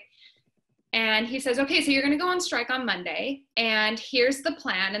Paddock, and he says, okay, so you're gonna go on strike on Monday, and here's the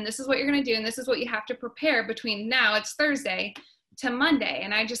plan, and this is what you're gonna do, and this is what you have to prepare between now, it's Thursday, to Monday.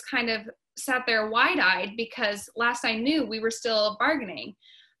 And I just kind of sat there wide-eyed, because last I knew we were still bargaining.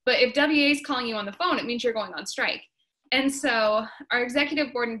 But if WA is calling you on the phone, it means you're going on strike. And so our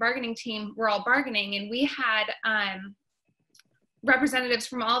executive board and bargaining team were all bargaining, and we had representatives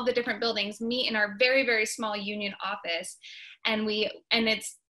from all of the different buildings meet in our very, very small union office. And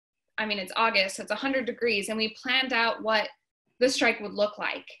it's August, so it's 100 degrees, and we planned out what the strike would look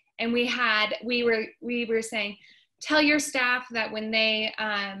like. And we were saying, tell your staff that when they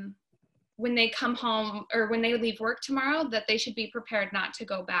come home or when they leave work tomorrow, that they should be prepared not to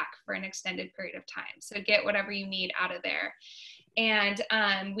go back for an extended period of time. So get whatever you need out of there. And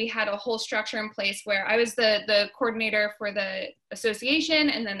we had a whole structure in place where I was the coordinator for the association,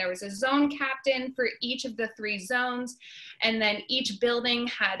 and then there was a zone captain for each of the 3 zones. And then each building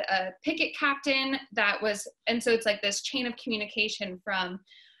had a picket captain and so it's like this chain of communication from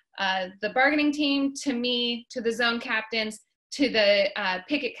the bargaining team to me, to the zone captains, to the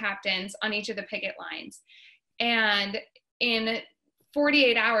picket captains on each of the picket lines. And in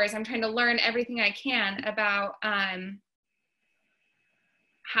 48 hours, I'm trying to learn everything I can about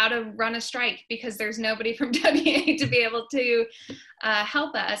how to run a strike, because there's nobody from WA to be able to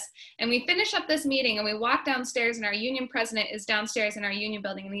help us. And we finish up this meeting, and we walk downstairs, and our union president is downstairs in our union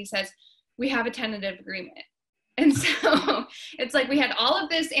building, and he says, we have a tentative agreement. And so it's like we had all of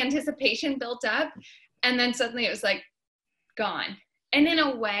this anticipation built up, and then suddenly it was like, gone. And in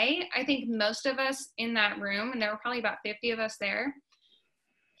a way, I think most of us in that room, and there were probably about 50 of us there,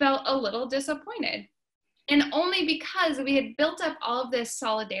 felt a little disappointed. And only because we had built up all of this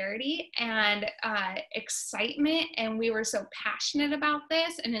solidarity and excitement, and we were so passionate about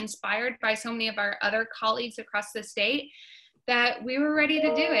this and inspired by so many of our other colleagues across the state that we were ready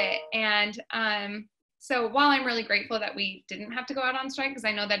to do it. And so while I'm really grateful that we didn't have to go out on strike, because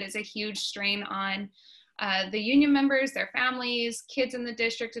I know that is a huge strain on the union members, their families, kids in the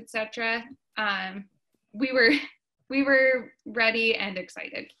district, etc., we were ready and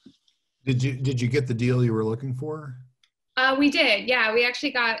excited. Did you get the deal you were looking for? We did. Yeah, we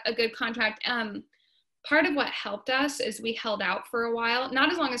actually got a good contract. Part of what helped us is we held out for a while,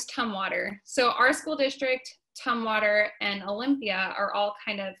 not as long as Tumwater. So our school district, Tumwater, and Olympia are all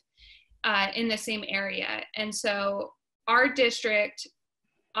kind of in the same area. And so our district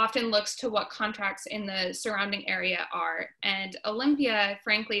often looks to what contracts in the surrounding area are. And Olympia,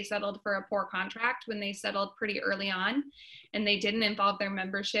 frankly, settled for a poor contract when they settled pretty early on, and they didn't involve their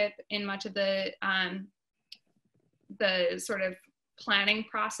membership in much of the sort of planning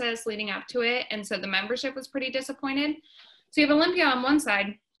process leading up to it. And so the membership was pretty disappointed. So you have Olympia on one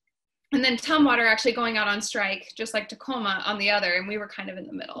side, and then Tumwater actually going out on strike, just like Tacoma on the other, and we were kind of in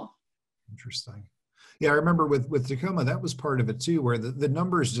the middle. Interesting. Yeah, I remember with Tacoma, that was part of it too, where the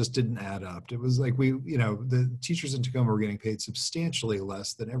numbers just didn't add up. It was like the teachers in Tacoma were getting paid substantially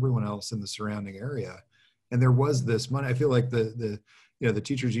less than everyone else in the surrounding area. And there was this money. I feel like the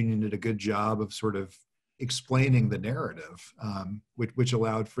teachers union did a good job of sort of explaining the narrative, which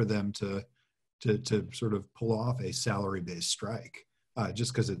allowed for them to sort of pull off a salary-based strike,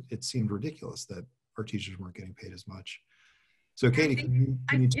 just because it seemed ridiculous that our teachers weren't getting paid as much. So Katie, can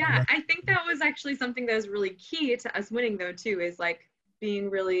you yeah, I think that was actually something that was really key to us winning though too, is like being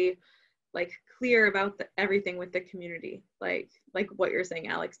really like clear about everything with the community, like what you're saying,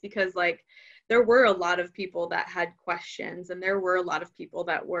 Alex, because like there were a lot of people that had questions, and there were a lot of people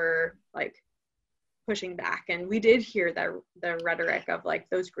that were like pushing back, and we did hear the rhetoric of like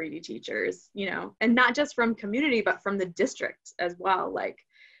those greedy teachers, and not just from community but from the district as well. Like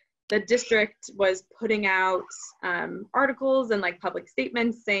the district was putting out articles and like public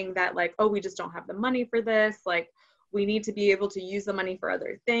statements saying that like, oh, we just don't have the money for this. Like we need to be able to use the money for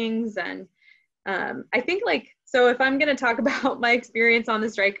other things. And I think like, so if I'm going to talk about my experience on the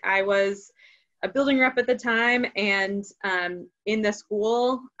strike, I was a building rep at the time. And in the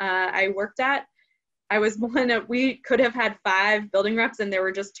school I worked at, I was we could have had 5 building reps and there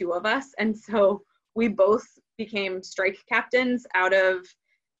were just 2 of us. And so we both became strike captains out of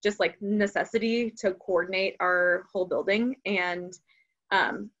just like necessity to coordinate our whole building. And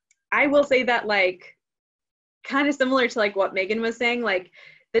I will say that like kind of similar to like what Megan was saying, like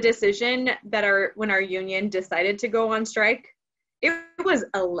the decision that when our union decided to go on strike, it was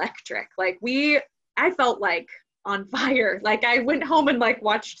electric. Like I felt like on fire. Like I went home and like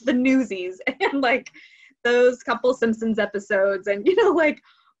watched the Newsies and like those couple Simpsons episodes and like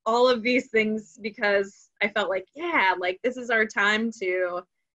all of these things, because I felt like, yeah, like this is our time to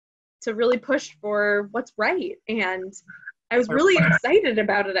really push for what's right. And I was really excited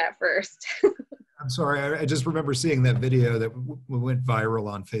about it at first. I'm sorry, I just remember seeing that video that went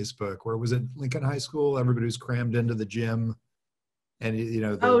viral on Facebook. Where was it? Lincoln High School? Everybody was crammed into the gym. And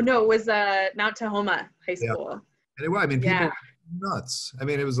oh no, it was Mount Tahoma High School. Yeah. And I mean, people were nuts. I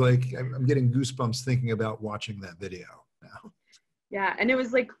mean, it was like, I'm getting goosebumps thinking about watching that video now. Yeah, and it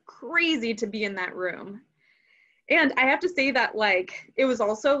was like crazy to be in that room. And I have to say that like, it was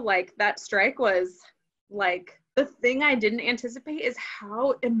also like that strike was like, the thing I didn't anticipate is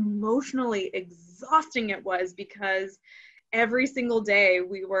how emotionally exhausting it was, because every single day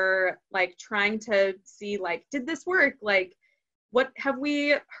we were like trying to see like, did this work? Like, what have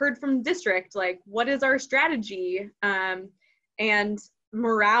we heard from district? Like, what is our strategy? And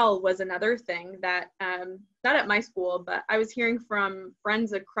morale was another thing that, not at my school, but I was hearing from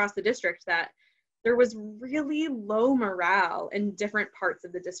friends across the district that there was really low morale in different parts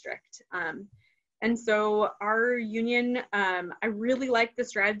of the district. And so our union, I really liked the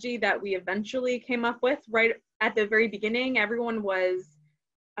strategy that we eventually came up with right at the very beginning. Everyone was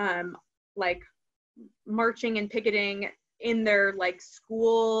like marching and picketing in their like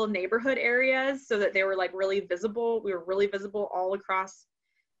school neighborhood areas so that they were like really visible. We were really visible all across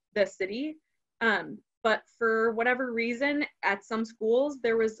the city. But for whatever reason, at some schools,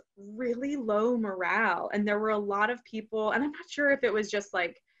 there was really low morale, and there were a lot of people, and I'm not sure if it was just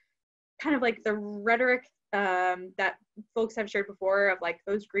like kind of like the rhetoric that folks have shared before of like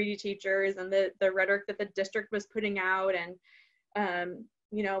those greedy teachers, and the rhetoric that the district was putting out, and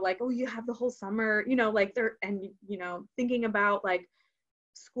like, oh, you have the whole summer, like they're, and thinking about like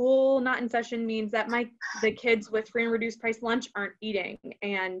school not in session means that the kids with free and reduced price lunch aren't eating,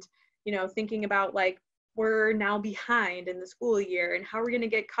 and thinking about like we're now behind in the school year and how we're going to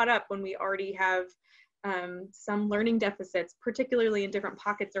get caught up when we already have some learning deficits, particularly in different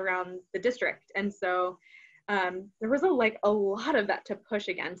pockets around the district. And so there was a lot of that to push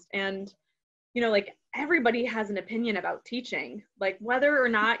against. And like everybody has an opinion about teaching, like whether or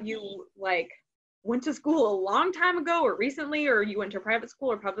not you like went to school a long time ago or recently, or you went to private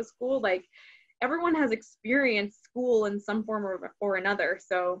school or public school, like everyone has experienced school in some form or another.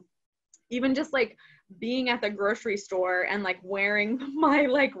 So even just like being at the grocery store and like wearing my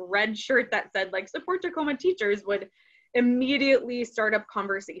like red shirt that said like support Tacoma teachers would immediately start up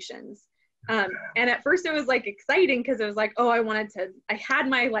conversations. And at first it was like exciting because it was like, oh, I had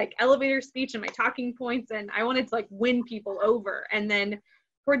my like elevator speech and my talking points and I wanted to like win people over. And then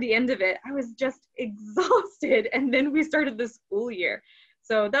toward the end of it, I was just exhausted. And then we started the school year.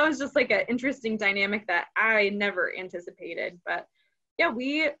 So that was just like an interesting dynamic that I never anticipated. But yeah,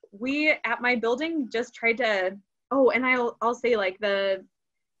 we at my building just tried to, and I'll say like the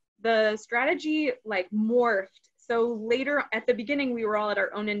strategy like morphed. So later at the beginning, we were all at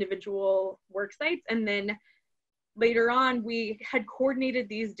our own individual work sites. And then later on, we had coordinated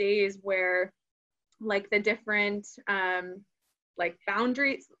these days where like the different like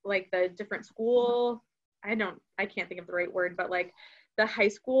boundaries, like the different school, I can't think of the right word, but like the high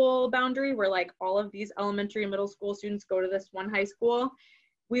school boundary where like all of these elementary and middle school students go to this one high school,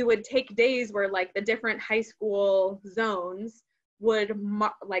 we would take days where like the different high school zones would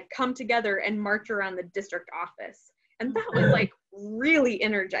like come together and march around the district office. And that was like really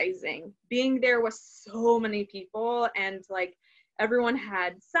energizing, being there with so many people, and like everyone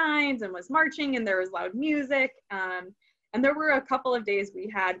had signs and was marching and there was loud music. And there were a couple of days we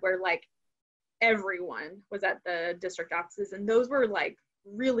had where like everyone was at the district offices, and those were like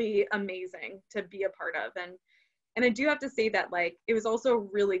really amazing to be a part of. And I do have to say that like it was also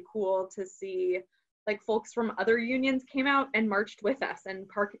really cool to see like folks from other unions came out and marched with us and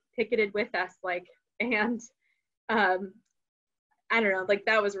picketed with us, like, and I don't know, like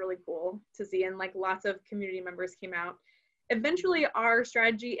that was really cool to see. And like lots of community members came out. Eventually our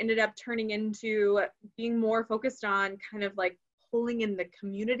strategy ended up turning into being more focused on kind of like pulling in the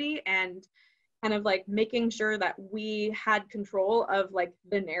community and kind of like making sure that we had control of like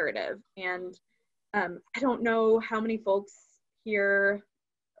the narrative. And I don't know how many folks here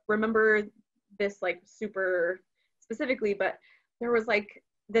remember this like super specifically, but there was like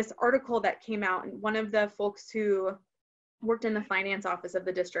this article that came out, and one of the folks who worked in the finance office of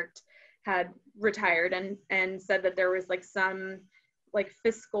the district had retired and said that there was like some like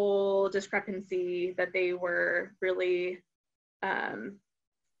fiscal discrepancy that they were really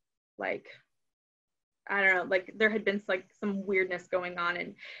like, I don't know, like there had been like some weirdness going on,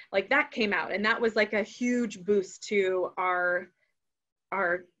 and like that came out, and that was like a huge boost to our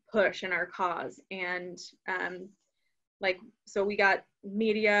push and our cause. And like, so we got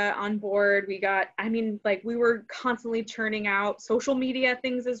media on board, we were constantly churning out social media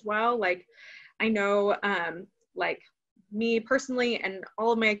things as well. Like I know like me personally and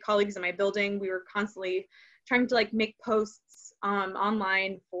all of my colleagues in my building, we were constantly trying to like make posts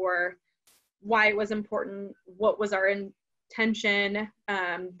online for why it was important, what was our intention,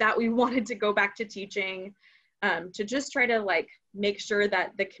 that we wanted to go back to teaching, to just try to like make sure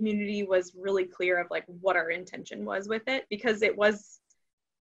that the community was really clear of like what our intention was with it, because it was,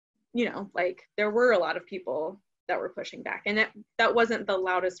 like there were a lot of people that were pushing back, and that wasn't the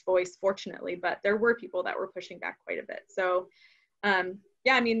loudest voice, fortunately, but there were people that were pushing back quite a bit. So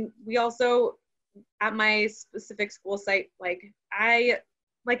yeah, I mean, we also at my specific school site, I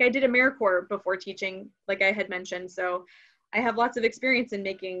did AmeriCorps before teaching, like I had mentioned. So I have lots of experience in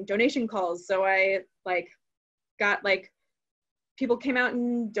making donation calls. So I got people came out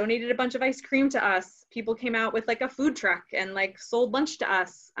and donated a bunch of ice cream to us. People came out with like a food truck and like sold lunch to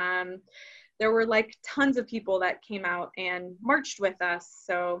us. There were like tons of people that came out and marched with us.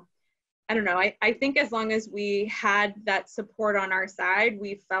 So I don't know, I think as long as we had that support on our side,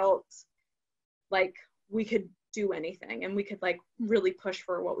 we felt like we could do anything and we could like really push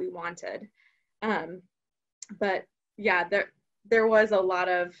for what we wanted. But yeah, there was a lot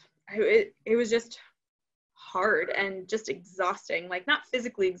of, it was just hard and just exhausting, like not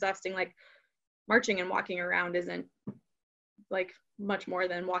physically exhausting, like marching and walking around isn't like much more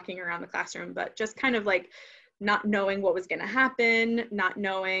than walking around the classroom, but just kind of like not knowing what was going to happen, not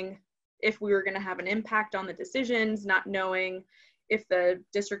knowing if we were going to have an impact on the decisions, not knowing if the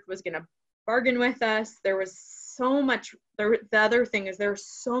district was going to bargain with us. There was so much, the other thing is there were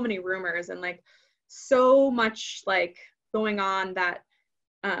so many rumors and like so much like going on that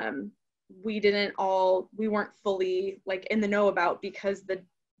we weren't fully like in the know about, because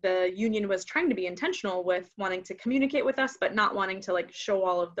the union was trying to be intentional with wanting to communicate with us, but not wanting to like show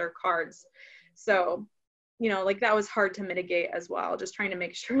all of their cards. So, you know, like that was hard to mitigate as well, just trying to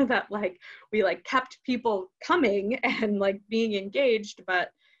make sure that like we like kept people coming and like being engaged.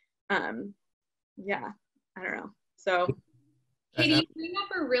 But yeah, I don't know. So Katie, you bring up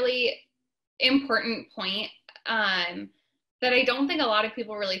a really important point that I don't think a lot of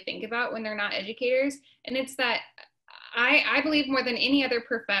people really think about when they're not educators. And it's that I believe more than any other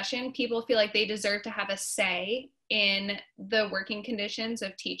profession, people feel like they deserve to have a say in the working conditions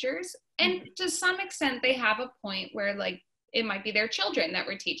of teachers. And to some extent, they have a point where like it might be their children that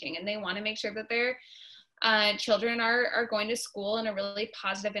we're teaching, and they want to make sure that their children are going to school in a really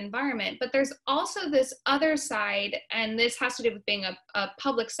positive environment. But there's also this other side, and this has to do with being a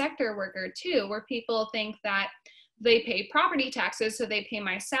public sector worker too, where people think that they pay property taxes, so they pay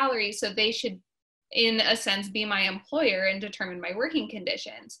my salary, so they should, in a sense, be my employer and determine my working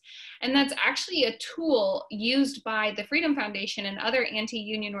conditions. And that's actually a tool used by the Freedom Foundation and other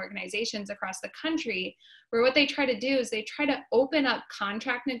anti-union organizations across the country, where what they try to do is they try to open up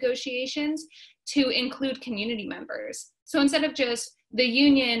contract negotiations to include community members. So instead of just the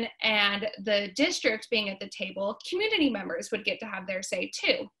union and the district being at the table, community members would get to have their say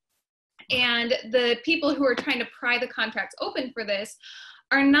too. And the people who are trying to pry the contracts open for this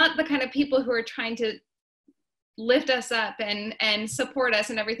are not the kind of people who are trying to lift us up and support us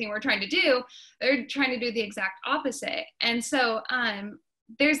in everything we're trying to do. They're trying to do the exact opposite. And so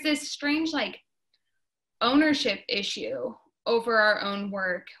there's this strange like ownership issue over our own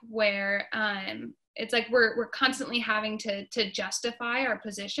work, where it's like we're constantly having to justify our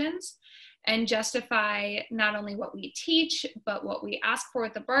positions and justify not only what we teach, but what we ask for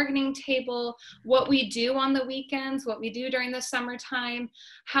at the bargaining table, what we do on the weekends, what we do during the summertime,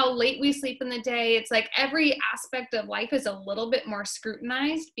 how late we sleep in the day. It's like every aspect of life is a little bit more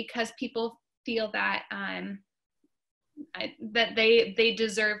scrutinized because people feel that that they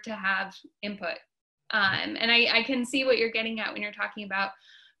deserve to have input. And I can see what you're getting at when you're talking about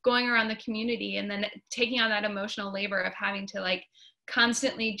going around the community and then taking on that emotional labor of having to like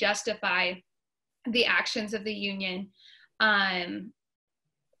constantly justify the actions of the union,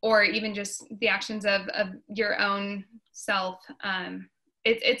 or even just the actions of your own self.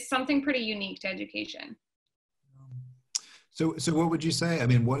 It's something pretty unique to education. So what would you say? I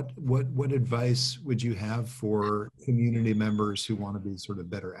mean, what advice would you have for community members who want to be sort of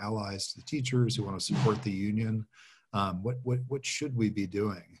better allies to the teachers, who want to support the union? What should we be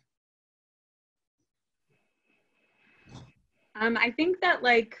doing? I think that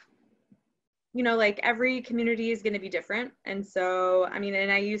like, you know, like every community is going to be different. And so, I mean,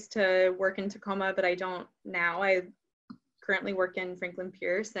 and I used to work in Tacoma, but I don't now. I currently work in Franklin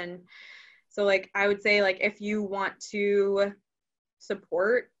Pierce. And so like, I would say like, if you want to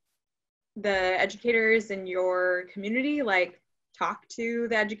support the educators in your community, like talk to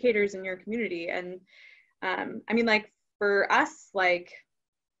the educators in your community. And I mean, like for us, like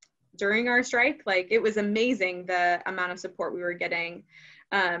during our strike, like it was amazing the amount of support we were getting.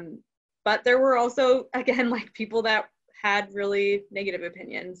 But there were also, again, like people that had really negative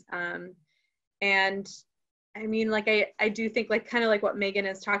opinions. And I mean, like, I do think like kind of like what Megan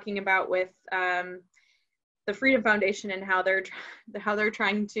is talking about with the Freedom Foundation and how they're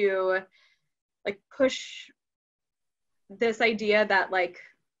trying to like push this idea that like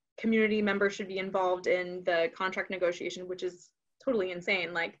community members should be involved in the contract negotiation, which is totally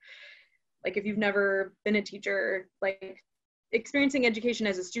insane. Like if you've never been a teacher, like experiencing education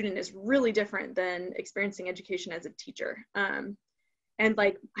as a student is really different than experiencing education as a teacher. And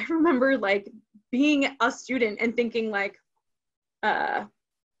like, I remember like being a student and thinking like,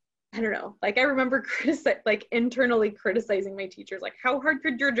 I don't know, like I remember internally criticizing my teachers, like how hard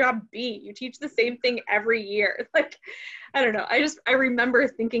could your job be? You teach the same thing every year. Like, I don't know. I remember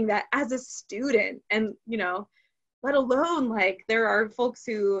thinking that as a student, and you know, let alone like there are folks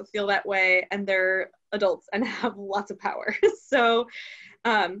who feel that way and they're adults and have lots of power. So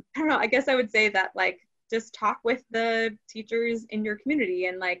I don't know, I guess I would say that like just talk with the teachers in your community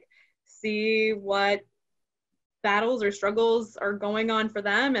and like see what battles or struggles are going on for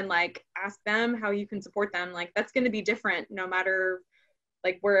them and like ask them how you can support them. Like that's going to be different no matter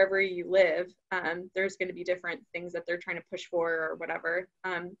like wherever you live. There's going to be different things that they're trying to push for or whatever.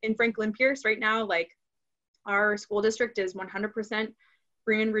 In Franklin Pierce right now, like our school district is 100%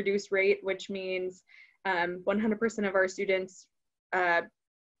 free and reduced rate, which means 100% of our students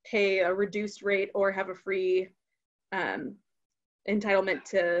pay a reduced rate or have a free entitlement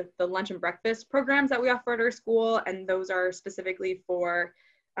to the lunch and breakfast programs that we offer at our school. And those are specifically for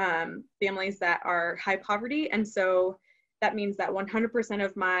families that are high poverty. And so that means that 100%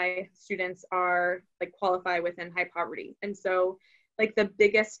 of my students are like qualify within high poverty. And so like the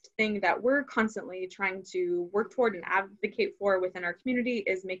biggest thing that we're constantly trying to work toward and advocate for within our community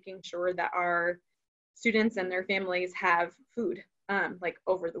is making sure that our students and their families have food, like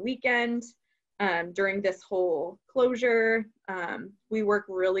over the weekend, during this whole closure. We work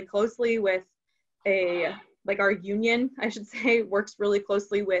really closely with like our union, I should say, works really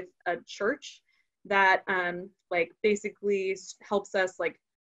closely with a church that like basically helps us, like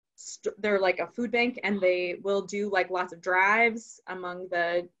they're like a food bank, and they will do like lots of drives among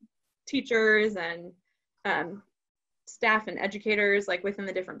the teachers and staff and educators like within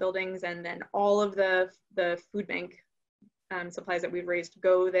the different buildings, and then all of the food bank supplies that we've raised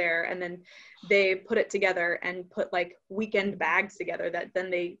go there, and then they put it together and put like weekend bags together that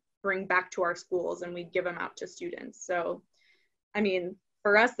then they bring back to our schools, and we give them out to students. So I mean,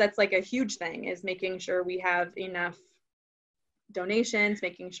 for us, that's like a huge thing, is making sure we have enough donations,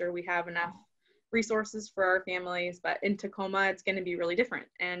 making sure we have enough resources for our families. But in Tacoma, it's going to be really different.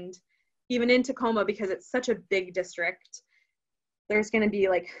 And even in Tacoma, because it's such a big district, there's going to be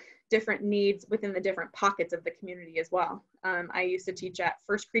like different needs within the different pockets of the community as well. I used to teach at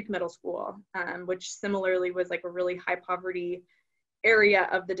First Creek Middle School, which similarly was like a really high poverty area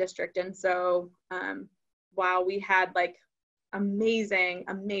of the district. And so while we had like amazing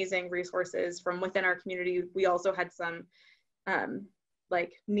resources from within our community, we also had some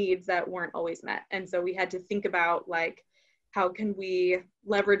like needs that weren't always met. And so we had to think about like, how can we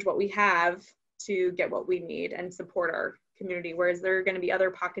leverage what we have to get what we need and support our community, whereas there are going to be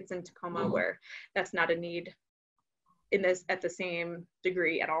other pockets in Tacoma where that's not a need in this at the same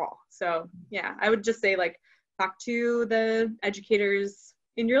degree at all. So yeah, I would just say like, talk to the educators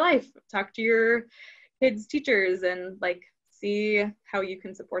in your life, talk to your kids' teachers, and like see how you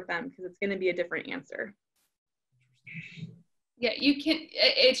can support them, because it's going to be a different answer. Yeah, you can,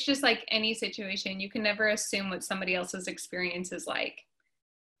 it's just like any situation, you can never assume what somebody else's experience is like.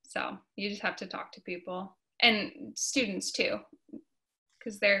 So you just have to talk to people, and students too,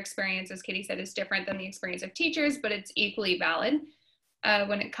 because their experience, as Katie said, is different than the experience of teachers, but it's equally valid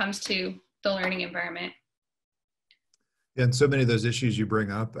when it comes to the learning environment. Yeah, and so many of those issues you bring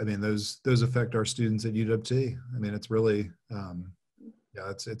up, I mean, those affect our students at UW. I mean, it's really,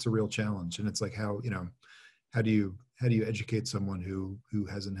 yeah, it's a real challenge. And it's like, how do you educate someone who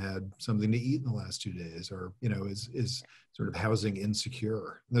hasn't had something to eat in the last 2 days, or, is sort of housing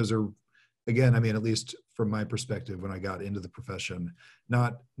insecure? Those are, again, I mean, at least from my perspective, when I got into the profession,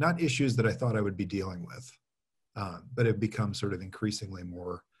 not issues that I thought I would be dealing with, but have become sort of increasingly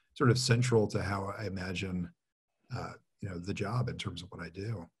more sort of central to how I imagine, the job in terms of what I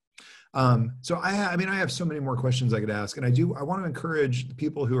do. So I have so many more questions I could ask, and I want to encourage the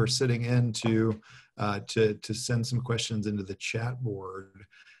people who are sitting in to send some questions into the chat board.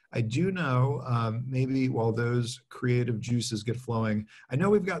 I do know, maybe while those creative juices get flowing, I know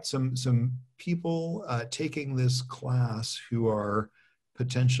we've got some people taking this class who are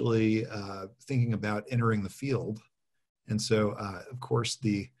potentially thinking about entering the field. And so, of course,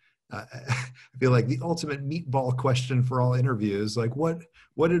 I feel like the ultimate meatball question for all interviews, like what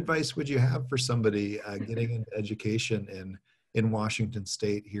advice would you have for somebody getting into education in Washington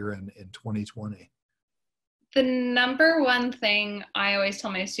State here in 2020? The number one thing I always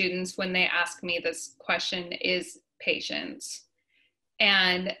tell my students when they ask me this question is patience.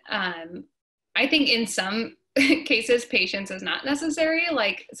 And I think in some cases, patience is not necessary.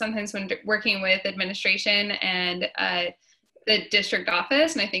 Like sometimes when working with administration and the district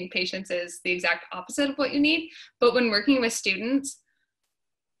office, and I think patience is the exact opposite of what you need. But when working with students,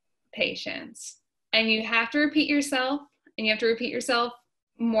 patience. And you have to repeat yourself, and you have to repeat yourself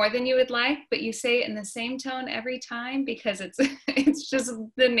more than you would like, but you say it in the same tone every time, because it's just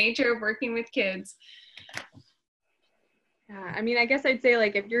the nature of working with kids. Yeah, I mean, I guess I'd say,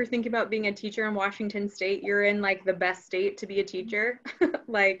 like, if you're thinking about being a teacher in Washington State, you're in like the best state to be a teacher.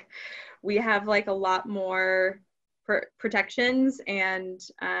 Like, we have like a lot more protections, and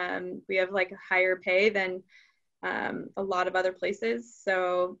we have like higher pay than a lot of other places.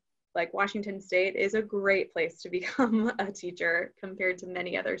 So like Washington State is a great place to become a teacher compared to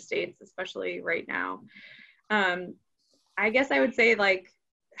many other states, especially right now. I guess I would say, like,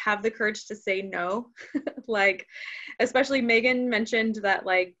 have the courage to say no. Like, especially Megan mentioned that,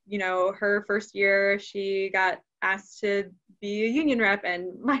 like, her first year she got asked to be a union rep,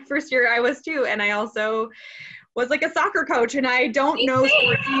 and my first year I was too, and I also was like a soccer coach, and I don't know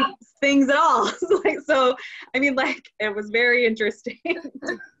sporty things at all. So I mean, like, it was very interesting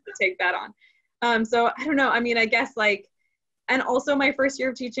to take that on. So I don't know. I mean, I guess, like, And also my first year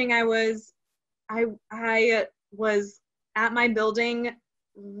of teaching, I was at my building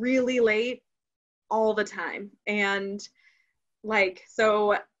really late all the time. And like,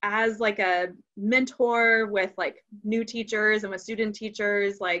 so as like a mentor with like new teachers and with student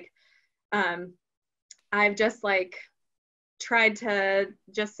teachers, like, I've just like tried to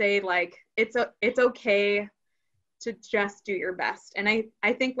just say like, it's okay to just do your best. And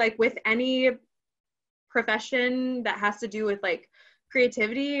I think like with any profession that has to do with like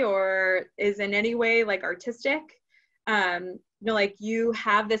creativity or is in any way like artistic, you know, like you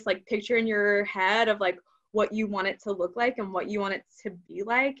have this like picture in your head of like what you want it to look like and what you want it to be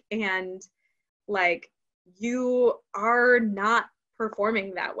like, and like you are not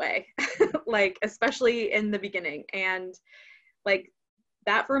performing that way like especially in the beginning. And like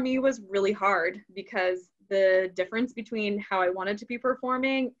that for me was really hard because the difference between how I wanted to be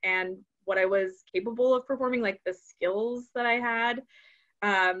performing and what I was capable of performing, like the skills that I had,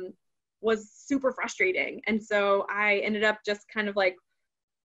 was super frustrating. And so I ended up just kind of like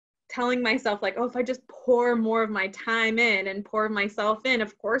telling myself like, oh, if I just pour more of my time in and pour myself in,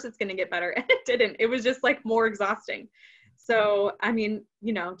 of course it's going to get better. And it didn't. It was just like more exhausting. So, I mean,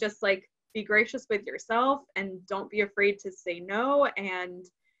 you know, just like be gracious with yourself and don't be afraid to say no, and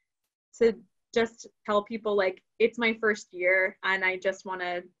to just tell people like, it's my first year and I just want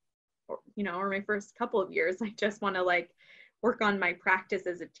to, you know, or my first couple of years, I just want to like work on my practice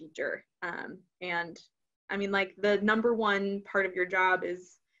as a teacher. And I mean, like the number one part of your job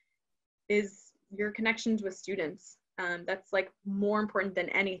is your connections with students. That's like more important than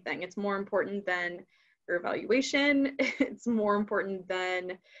anything. It's more important than your evaluation. It's more important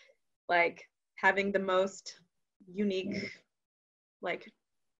than like having the most unique like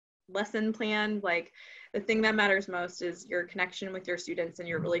lesson plan. Like the thing that matters most is your connection with your students and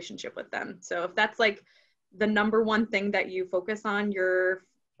your relationship with them. So if that's like the number one thing that you focus on your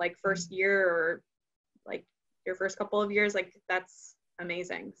like first year or like your first couple of years, like that's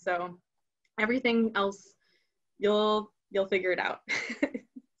amazing. So everything else you'll figure it out.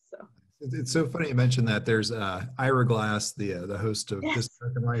 So It's so funny you mentioned that. There's Ira Glass, the host of yes, This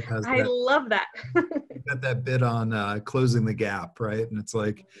American Life, has I that. love that. Got that bit on closing the gap, right? And it's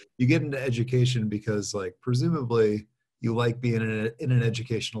like you get into education because, like, presumably you like being in an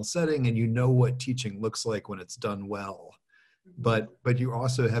educational setting and you know what teaching looks like when it's done well. But you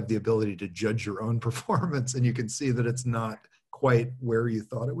also have the ability to judge your own performance, and you can see that it's not quite where you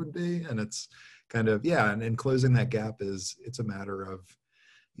thought it would be. And it's kind of, yeah, and closing that gap it's a matter of,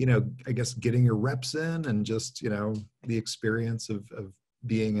 you know, I guess getting your reps in and just, you know, the experience of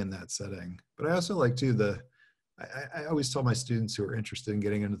being in that setting. But I also like too I always tell my students who are interested in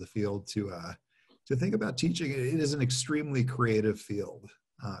getting into the field to think about teaching. It is an extremely creative field,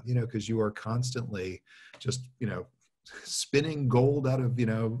 you know, because you are constantly just, you know, spinning gold out of, you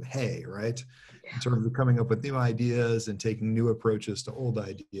know, hay, right? In terms of coming up with new ideas and taking new approaches to old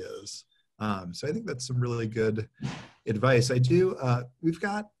ideas. So I think that's some really good advice. I do. We've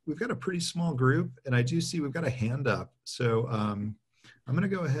got a pretty small group, and I do see we've got a hand up. So I'm going to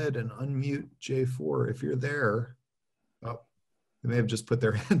go ahead and unmute J4 if you're there. Oh, they may have just put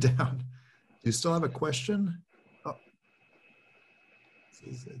their hand down. Do you still have a question? Oh.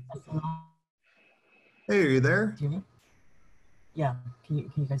 Hey, are you there? Do you hear me? Yeah. Can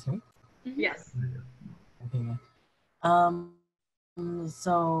you guys hear me? Yes. Okay.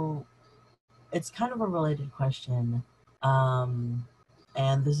 So it's kind of a related question. And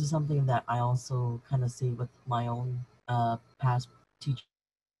this is something that I also kind of see with my own past teachers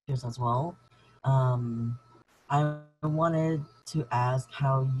as well. I wanted to ask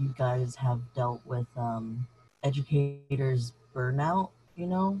how you guys have dealt with educators burnout, you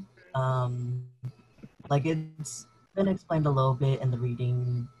know? Like it's been explained a little bit in the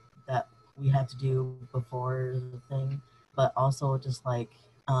reading that we had to do before the thing, but also just like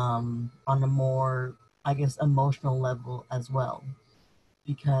on a more, I guess, emotional level as well,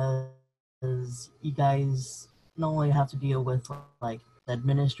 because you guys not only have to deal with like the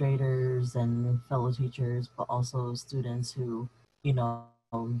administrators and fellow teachers, but also students who, you know,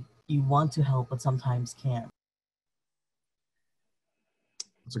 you want to help but sometimes can't.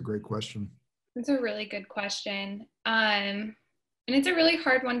 That's a great question. That's a really good question. And it's a really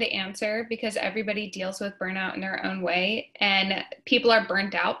hard one to answer because everybody deals with burnout in their own way, and people are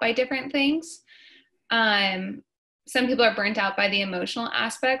burnt out by different things. Some people are burnt out by the emotional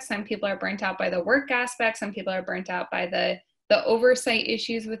aspects. Some people are burnt out by the work aspect. Some people are burnt out by the oversight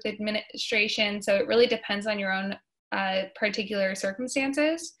issues with administration. So it really depends on your own particular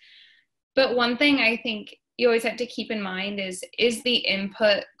circumstances. But one thing I think you always have to keep in mind is the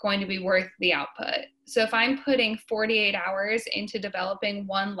input going to be worth the output? So if I'm putting 48 hours into developing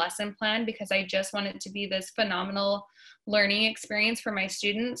one lesson plan because I just want it to be this phenomenal learning experience for my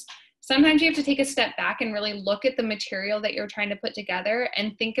students, sometimes you have to take a step back and really look at the material that you're trying to put together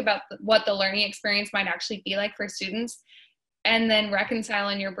and think about what the learning experience might actually be like for students, and then reconcile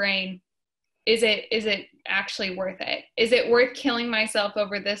in your brain, is it actually worth it? Is it worth killing myself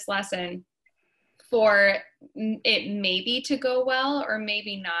over this lesson for it maybe to go well or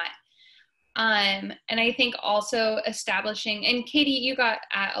maybe not? And I think also establishing, and Katie, you got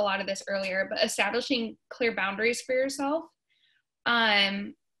at a lot of this earlier, but establishing clear boundaries for yourself.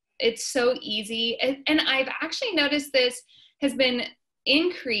 It's so easy. And I've actually noticed this has been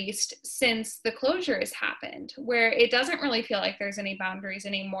increased since the closure has happened, where it doesn't really feel like there's any boundaries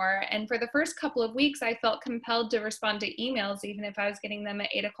anymore. And for the first couple of weeks, I felt compelled to respond to emails, even if I was getting them at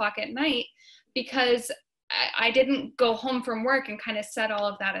 8 o'clock at night, because I didn't go home from work and kind of set all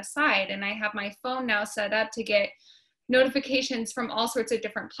of that aside. And I have my phone now set up to get notifications from all sorts of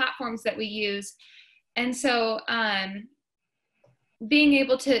different platforms that we use. And so being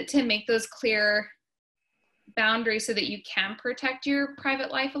able to make those clear boundaries so that you can protect your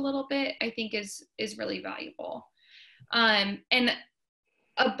private life a little bit, I think is really valuable. And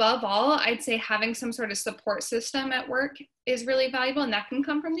above all, I'd say having some sort of support system at work is really valuable, and that can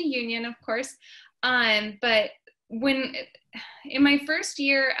come from the union, of course. But when in my first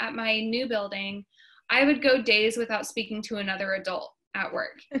year at my new building, I would go days without speaking to another adult at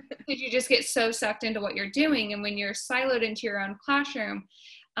work because you just get so sucked into what you're doing. And when you're siloed into your own classroom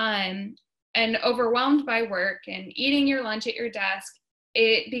and overwhelmed by work and eating your lunch at your desk,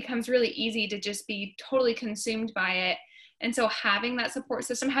 it becomes really easy to just be totally consumed by it. And so having that support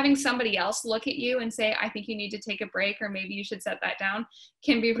system, having somebody else look at you and say, I think you need to take a break, or maybe you should set that down,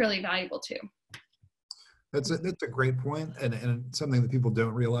 can be really valuable too. That's a great point, and something that people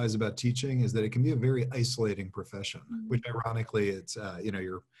don't realize about teaching is that it can be a very isolating profession. Which ironically, it's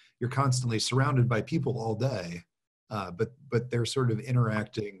you're constantly surrounded by people all day, but they're sort of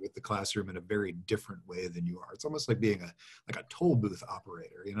interacting with the classroom in a very different way than you are. It's almost like being a toll booth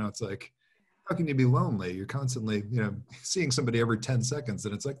operator. It's like, how can you be lonely? You're constantly seeing somebody every 10 seconds,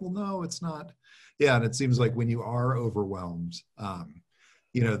 and it's like, well, no, it's not. Yeah, and it seems like when you are overwhelmed,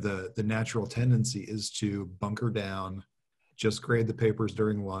 the natural tendency is to bunker down, just grade the papers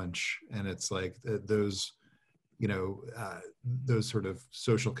during lunch. And it's like those sort of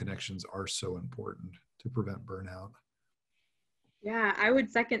social connections are so important to prevent burnout. Yeah, I would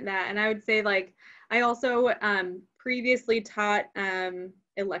second that. And I would say, like, I also previously taught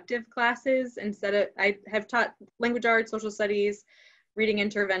elective classes I have taught language arts, social studies, reading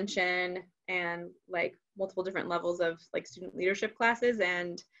intervention, and like multiple different levels of like student leadership classes.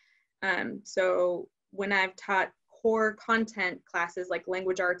 And so when I've taught core content classes like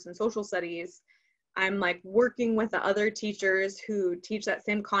language arts and social studies, I'm like working with the other teachers who teach that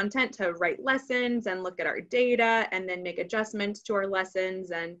same content to write lessons and look at our data and then make adjustments to our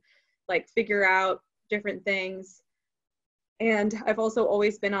lessons and like figure out different things. And I've also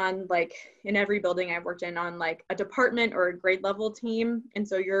always been on, like, in every building I've worked in, on like a department or a grade level team. And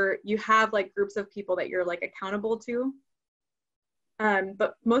so you have like groups of people that you're like accountable to.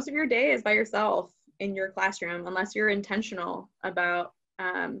 But most of your day is by yourself in your classroom, unless you're intentional about,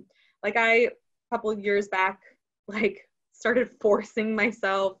 like a couple of years back, like started forcing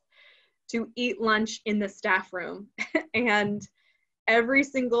myself to eat lunch in the staff room. And every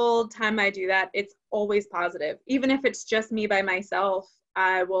single time I do that, it's always positive. Even if it's just me by myself,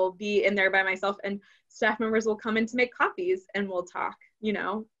 I will be in there by myself and staff members will come in to make coffees and we'll talk,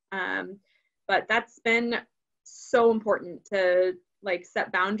 but that's been so important to like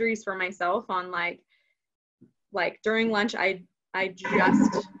set boundaries for myself on like during lunch, I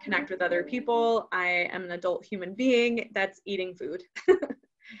just connect with other people. I am an adult human being that's eating food.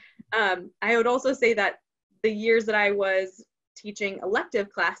 I would also say that the years that I was teaching elective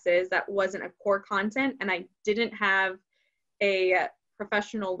classes, that wasn't a core content, and I didn't have a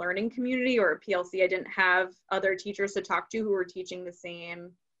professional learning community or a PLC. I didn't have other teachers to talk to who were teaching the same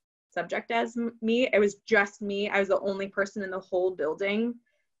subject as me. It was just me. I was the only person in the whole building.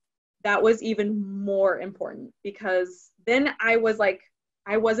 That was even more important, because then I was like,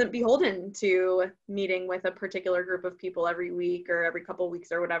 I wasn't beholden to meeting with a particular group of people every week or every couple of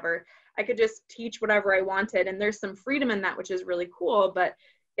weeks or whatever. I could just teach whatever I wanted. And there's some freedom in that, which is really cool, but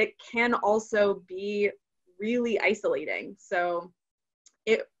it can also be really isolating. So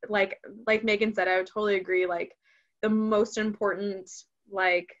it, like Megan said, I would totally agree. Like the most important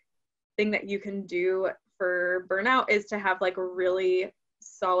like thing that you can do for burnout is to have like a really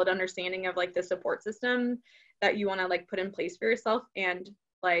solid understanding of like the support system that you want to like put in place for yourself. And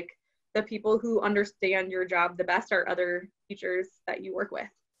like the people who understand your job the best are other teachers that you work with.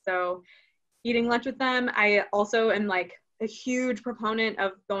 So eating lunch with them. I also am like a huge proponent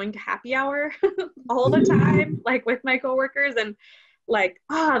of going to happy hour all the time, like with my coworkers, and like,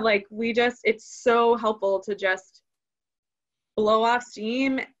 it's so helpful to just blow off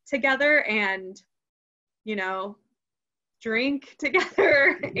steam together and, you know, drink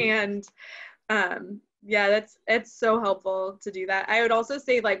together. And it's so helpful to do that. I would also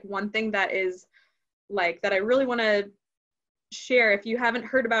say like one thing that is like that I really want to share, if you haven't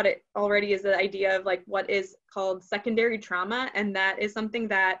heard about it already, is the idea of like what is called secondary trauma. And that is something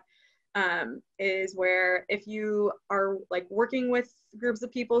that is where if you are like working with groups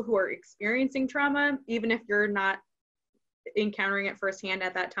of people who are experiencing trauma, even if you're not encountering it firsthand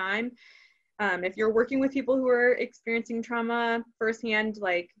at that time, if you're working with people who are experiencing trauma firsthand,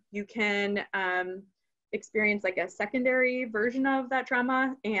 like you can experience like a secondary version of that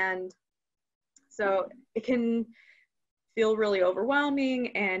trauma. And so it can feel really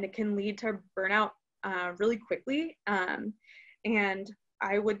overwhelming and it can lead to burnout really quickly. And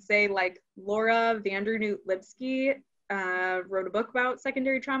I would say like Laura Vandernoot-Lipsky wrote a book about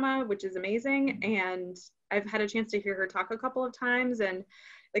secondary trauma, which is amazing. And I've had a chance to hear her talk a couple of times, and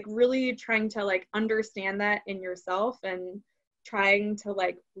like really trying to like understand that in yourself and trying to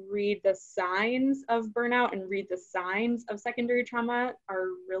like read the signs of burnout and read the signs of secondary trauma are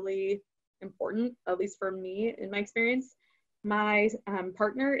really important, at least for me in my experience. My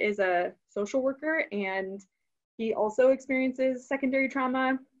partner is a social worker and he also experiences secondary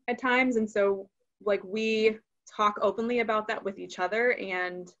trauma at times. And so like we talk openly about that with each other,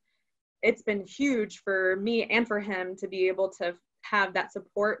 and it's been huge for me and for him to be able to have that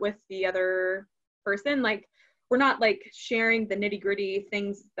support with the other person. Like we're not like sharing the nitty-gritty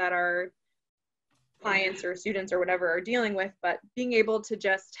things that our clients or students or whatever are dealing with, but being able to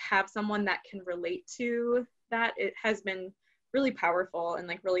just have someone that can relate to that, it has been really powerful and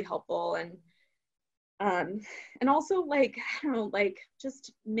like really helpful. And also like, I don't know, like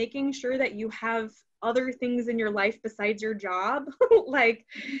just making sure that you have other things in your life besides your job. Like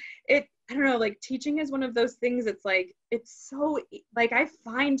I don't know, like teaching is one of those things. It's like, it's so like, I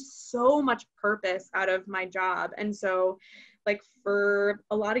find so much purpose out of my job. And so like for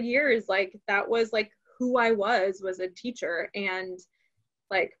a lot of years, like that was like who I was a teacher. And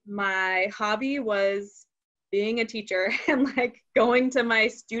like my hobby was being a teacher and like going to my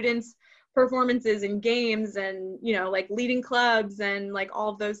students' performances and games and, you know, like leading clubs and like all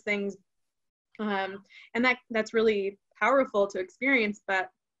of those things. And that's really powerful to experience, but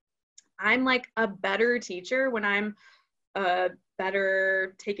I'm like a better teacher when I'm a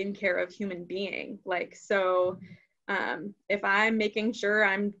better taken care of human being. Like, so if I'm making sure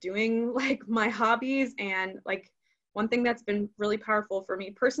I'm doing like my hobbies, and like one thing that's been really powerful for me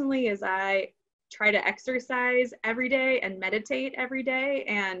personally is I try to exercise every day and meditate every day.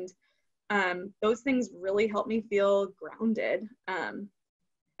 And those things really help me feel grounded.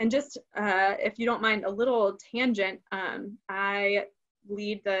 And just, if you don't mind a little tangent, I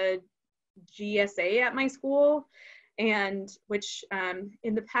lead the GSA at my school, and which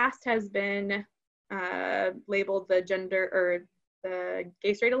in the past has been labeled the gender or the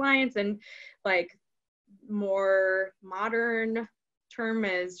Gay Straight Alliance, and like more modern term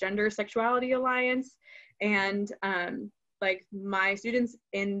is Gender Sexuality Alliance. And like my students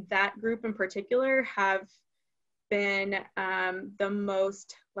in that group in particular have been the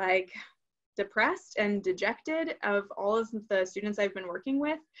most like depressed and dejected of all of the students I've been working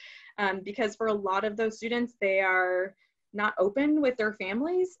with, because for a lot of those students, they are not open with their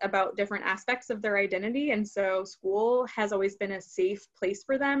families about different aspects of their identity. And so school has always been a safe place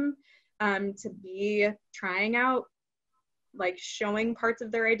for them to be trying out, like showing parts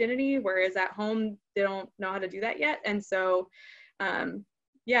of their identity, whereas at home, they don't know how to do that yet. And so,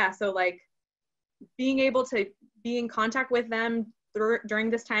 so like being able to be in contact with them during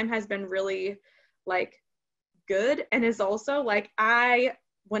this time has been really like good. And is also like,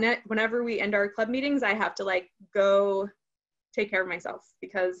 whenever we end our club meetings, I have to like go take care of myself,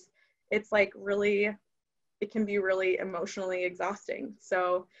 because it's like really, it can be really emotionally exhausting.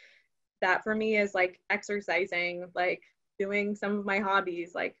 So that for me is like exercising, like doing some of my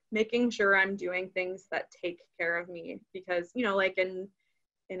hobbies, like making sure I'm doing things that take care of me, because, you know, like in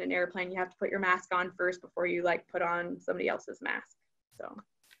an airplane, you have to put your mask on first before you like put on somebody else's mask. So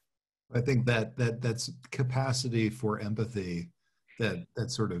I think that's capacity for empathy that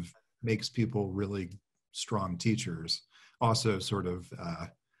sort of makes people really strong teachers. Also sort of,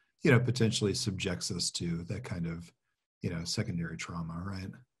 potentially subjects us to that kind of secondary trauma, right?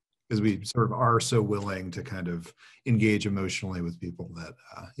 Because we sort of are so willing to kind of engage emotionally with people that,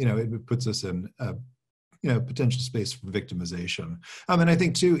 it puts us in a, potential space for victimization. And I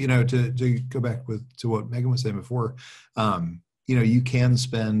think too, to go back to what Megan was saying before, you can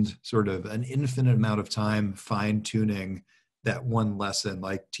spend sort of an infinite amount of time fine tuning that one lesson.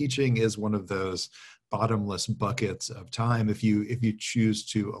 Like teaching is one of those bottomless buckets of time if you choose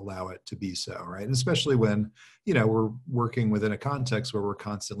to allow it to be so, right? And especially when, we're working within a context where we're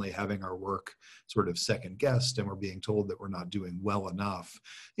constantly having our work sort of second guessed and we're being told that we're not doing well enough.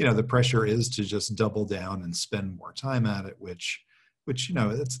 The pressure is to just double down and spend more time at it, which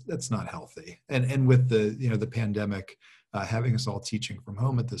that's not healthy. And with the pandemic having us all teaching from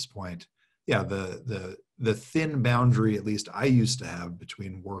home at this point, the thin boundary, at least I used to have,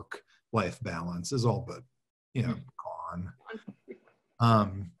 between work-life balance is all but,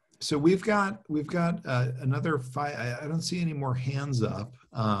 gone. So we've got another 5. I don't see any more hands up.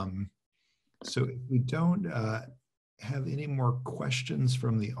 So if we don't have any more questions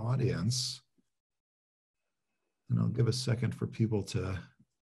from the audience, and I'll give a second for people to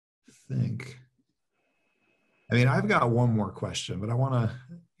think. I mean, I've got one more question, but I want to,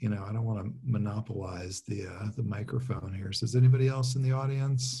 I don't want to monopolize the microphone here. So does anybody else in the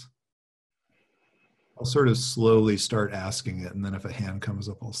audience? I'll sort of slowly start asking it, and then if a hand comes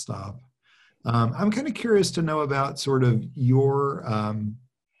up, I'll stop. I'm kind of curious to know about sort of your,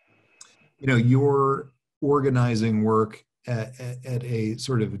 your organizing work at a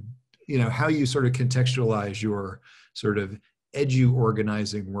sort of, how you sort of contextualize your sort of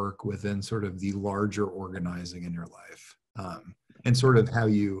edu-organizing work within sort of the larger organizing in your life, and sort of how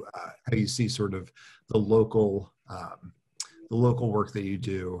you see sort of the local work that you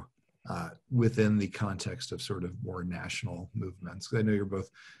do within the context of sort of more national movements. Because I know you're both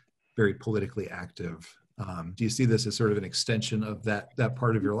very politically active. Do you see this as sort of an extension of that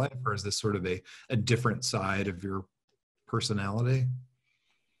part of your life, or is this sort of a different side of your personality?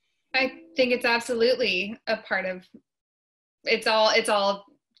 I think it's absolutely a part of. It's all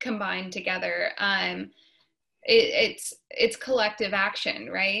combined together. It's collective action,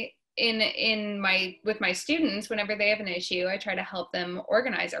 right? With my students, whenever they have an issue, I try to help them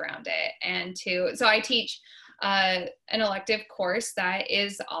organize around it. So I teach an elective course that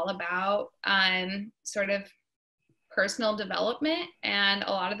is all about sort of personal development, and a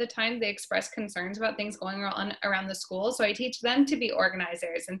lot of the time they express concerns about things going on around the school. So I teach them to be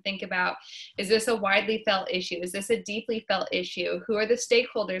organizers and think about, is this a widely felt issue? Is this a deeply felt issue? Who are the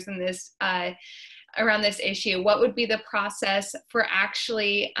stakeholders in this around this issue? What would be the process for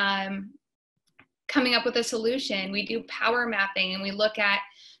actually coming up with a solution? We do power mapping, and we look at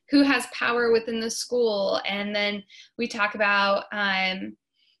who has power within the school, and then we talk about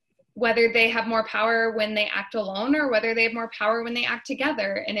whether they have more power when they act alone or whether they have more power when they act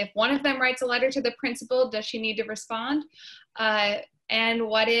together. And if one of them writes a letter to the principal, does she need to respond? And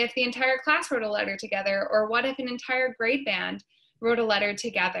what if the entire class wrote a letter together? Or what if an entire grade band wrote a letter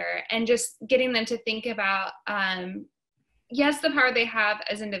together? And just getting them to think about, yes, the power they have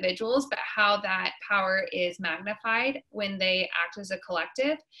as individuals, but how that power is magnified when they act as a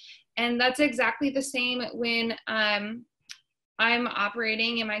collective. And that's exactly the same when I'm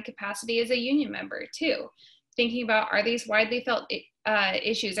operating in my capacity as a union member too. Thinking about, are these widely felt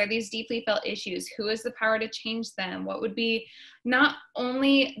issues? Are these deeply felt issues? Who has the power to change them? What would be not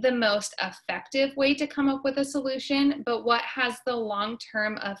only the most effective way to come up with a solution, but what has the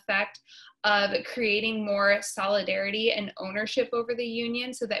long-term effect of creating more solidarity and ownership over the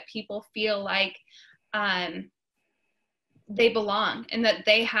union, so that people feel like they belong and that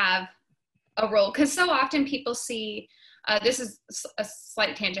they have a role? Because so often people see, this is a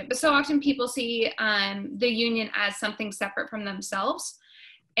slight tangent, but so often people see the union as something separate from themselves.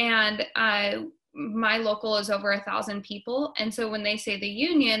 And my local is over 1,000 people. And so when they say the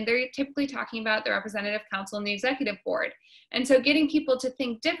union, they're typically talking about the representative council and the executive board. And so getting people to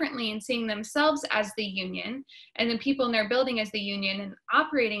think differently and seeing themselves as the union, and then people in their building as the union and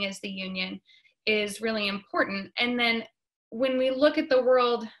operating as the union, is really important. And then when we look at the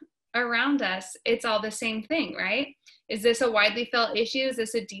world around us, it's all the same thing, right? Is this a widely felt issue? Is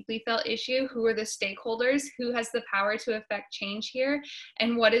this a deeply felt issue? Who are the stakeholders? Who has the power to affect change here?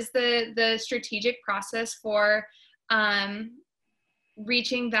 And what is the strategic process for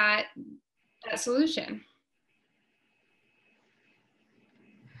reaching that solution?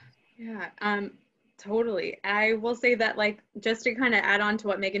 Yeah, totally. I will say that, like, just to kind of add on to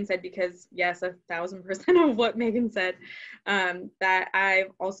what Megan said, because yes, 1,000% of what Megan said, that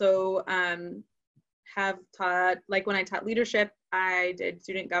I've also have taught, like when I taught leadership, I did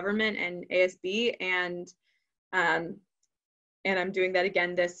student government and ASB, and and I'm doing that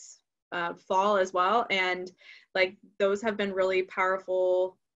again this fall as well. And like those have been really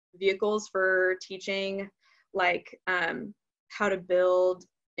powerful vehicles for teaching like how to build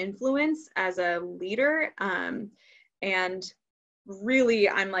influence as a leader. And really,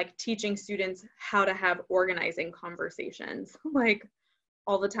 I'm like teaching students how to have organizing conversations like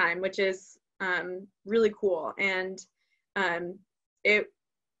all the time, which is really cool. And it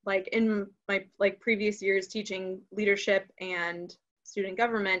like in my like previous years teaching leadership and student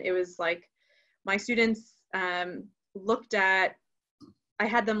government, it was like my students looked at, I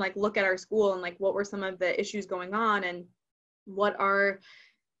had them like look at our school and like what were some of the issues going on and what are,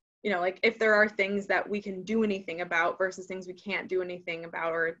 you know, like if there are things that we can do anything about versus things we can't do anything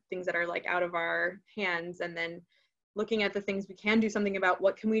about, or things that are like out of our hands, and then looking at the things we can do something about,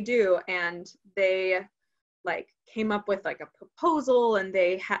 what can we do? And they like came up with like a proposal, and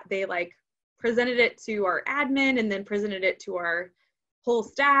they like presented it to our admin and then presented it to our whole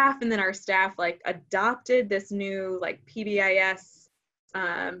staff, and then our staff like adopted this new like PBIS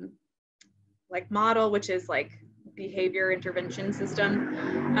like model, which is like behavior intervention system.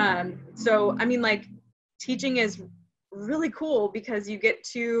 So I mean, like teaching is really cool because you get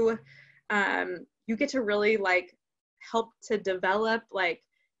to really like help to develop like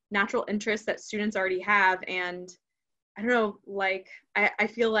natural interests that students already have. And I don't know, like I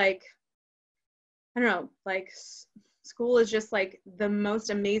feel like, I don't know, like school is just like the most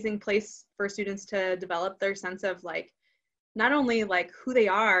amazing place for students to develop their sense of like not only like who they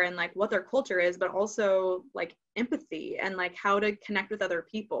are and like what their culture is, but also like empathy and like how to connect with other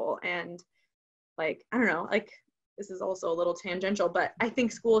people. And like, I don't know, like this is also a little tangential, but I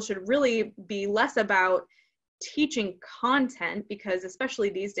think school should really be less about teaching content, because especially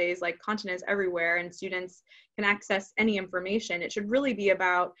these days, like content is everywhere and students can access any information. It should really be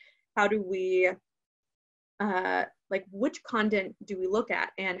about how do we, like which content do we look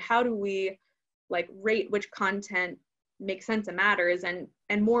at and how do we like rate which content makes sense and matters, and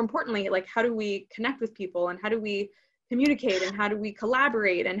more importantly, like how do we connect with people and how do we communicate and how do we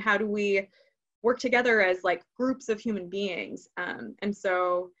collaborate and how do we work together as like groups of human beings. And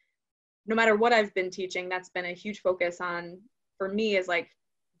so no matter what I've been teaching, that's been a huge focus on for me, is like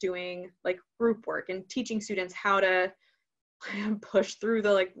doing like group work and teaching students how to push through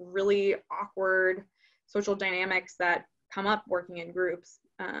the like really awkward social dynamics that come up working in groups.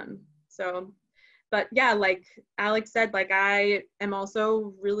 But yeah, like Alex said, like I am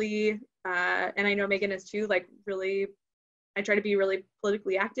also really, and I know Megan is too, like really, I try to be really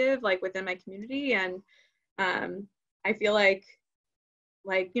politically active, like within my community. And I feel like,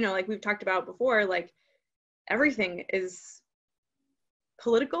 you know, like we've talked about before, like everything is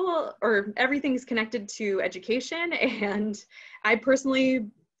political, or everything is connected to education. And I personally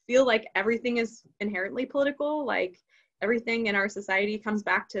feel like everything is inherently political. Like everything in our society comes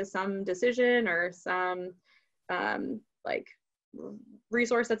back to some decision or some like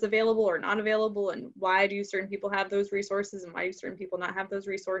resource that's available or not available, and why do certain people have those resources and why do certain people not have those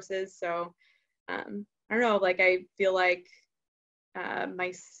resources. So I don't know, like I feel like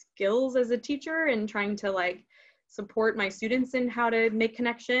my skills as a teacher and trying to like support my students in how to make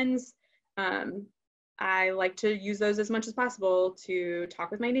connections, I like to use those as much as possible to talk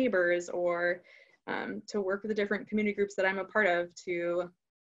with my neighbors or to work with the different community groups that I'm a part of to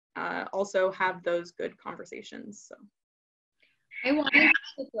also have those good conversations. So I wanted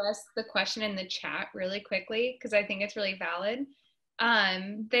to address the question in the chat really quickly because I think it's really valid.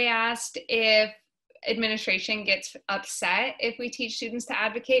 They asked if administration gets upset if we teach students to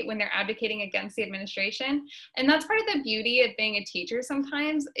advocate when they're advocating against the administration. And that's part of the beauty of being a teacher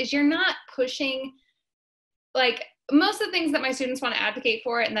sometimes, is you're not pushing, like most of the things that my students want to advocate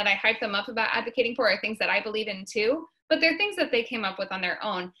for and that I hype them up about advocating for are things that I believe in too, but they're things that they came up with on their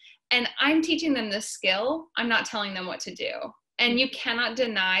own. And I'm teaching them this skill. I'm not telling them what to do. And you cannot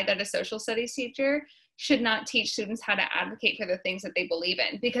deny that a social studies teacher should not teach students how to advocate for the things that they believe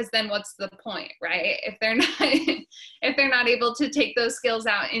in, because then what's the point, right? If they're not able to take those skills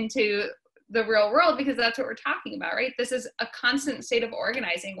out into the real world, because that's what we're talking about, right? This is a constant state of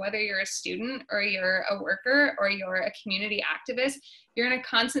organizing, whether you're a student or you're a worker or you're a community activist, you're in a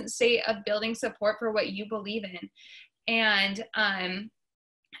constant state of building support for what you believe in. And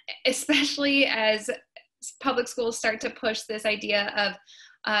especially as public schools start to push this idea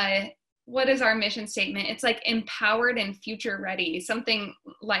of what is our mission statement? It's like empowered and future ready, something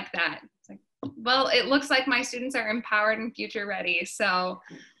like that. It's like, well, it looks like my students are empowered and future ready. So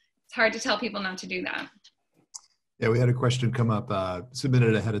it's hard to tell people not to do that. Yeah, we had a question come up,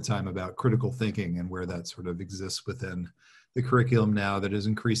 submitted ahead of time about critical thinking and where that sort of exists within the curriculum now that is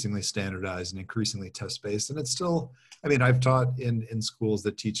increasingly standardized and increasingly test-based. And it's still, I mean, I've taught in schools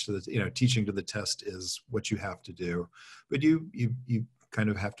that teach to the, teaching to the test is what you have to do, but you kind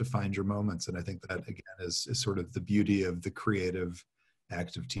of have to find your moments. And I think that again is sort of the beauty of the creative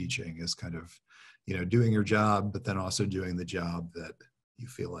act of teaching, is kind of, doing your job, but then also doing the job that you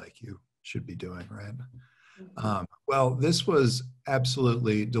feel like you should be doing, right? Well, this was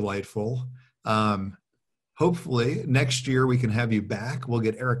absolutely delightful. Hopefully next year we can have you back. We'll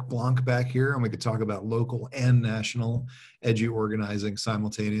get Eric Blanc back here and we could talk about local and national edu organizing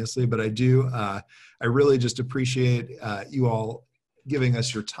simultaneously. But I really just appreciate you all giving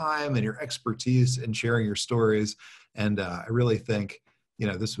us your time and your expertise and sharing your stories. And I really think,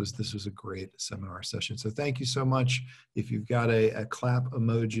 this was a great seminar session. So thank you so much. If you've got a clap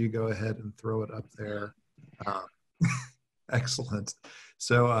emoji, go ahead and throw it up there. Excellent.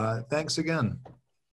 So thanks again.